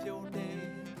with your day.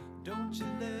 Don't you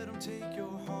let them take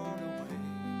your heart away.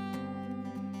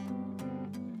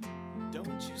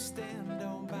 Don't you stand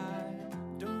on by.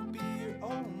 Don't be your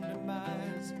own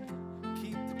demise.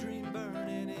 Keep the dream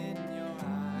burning in your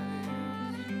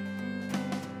eyes.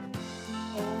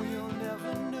 Oh, you'll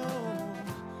never know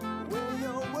where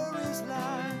your worries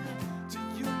lie. Do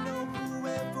you know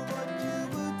whoever what you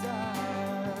would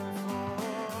die for?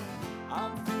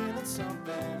 I'm feeling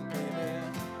something,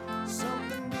 baby.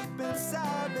 Something deep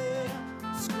inside me.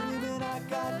 Screaming, I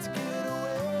got to get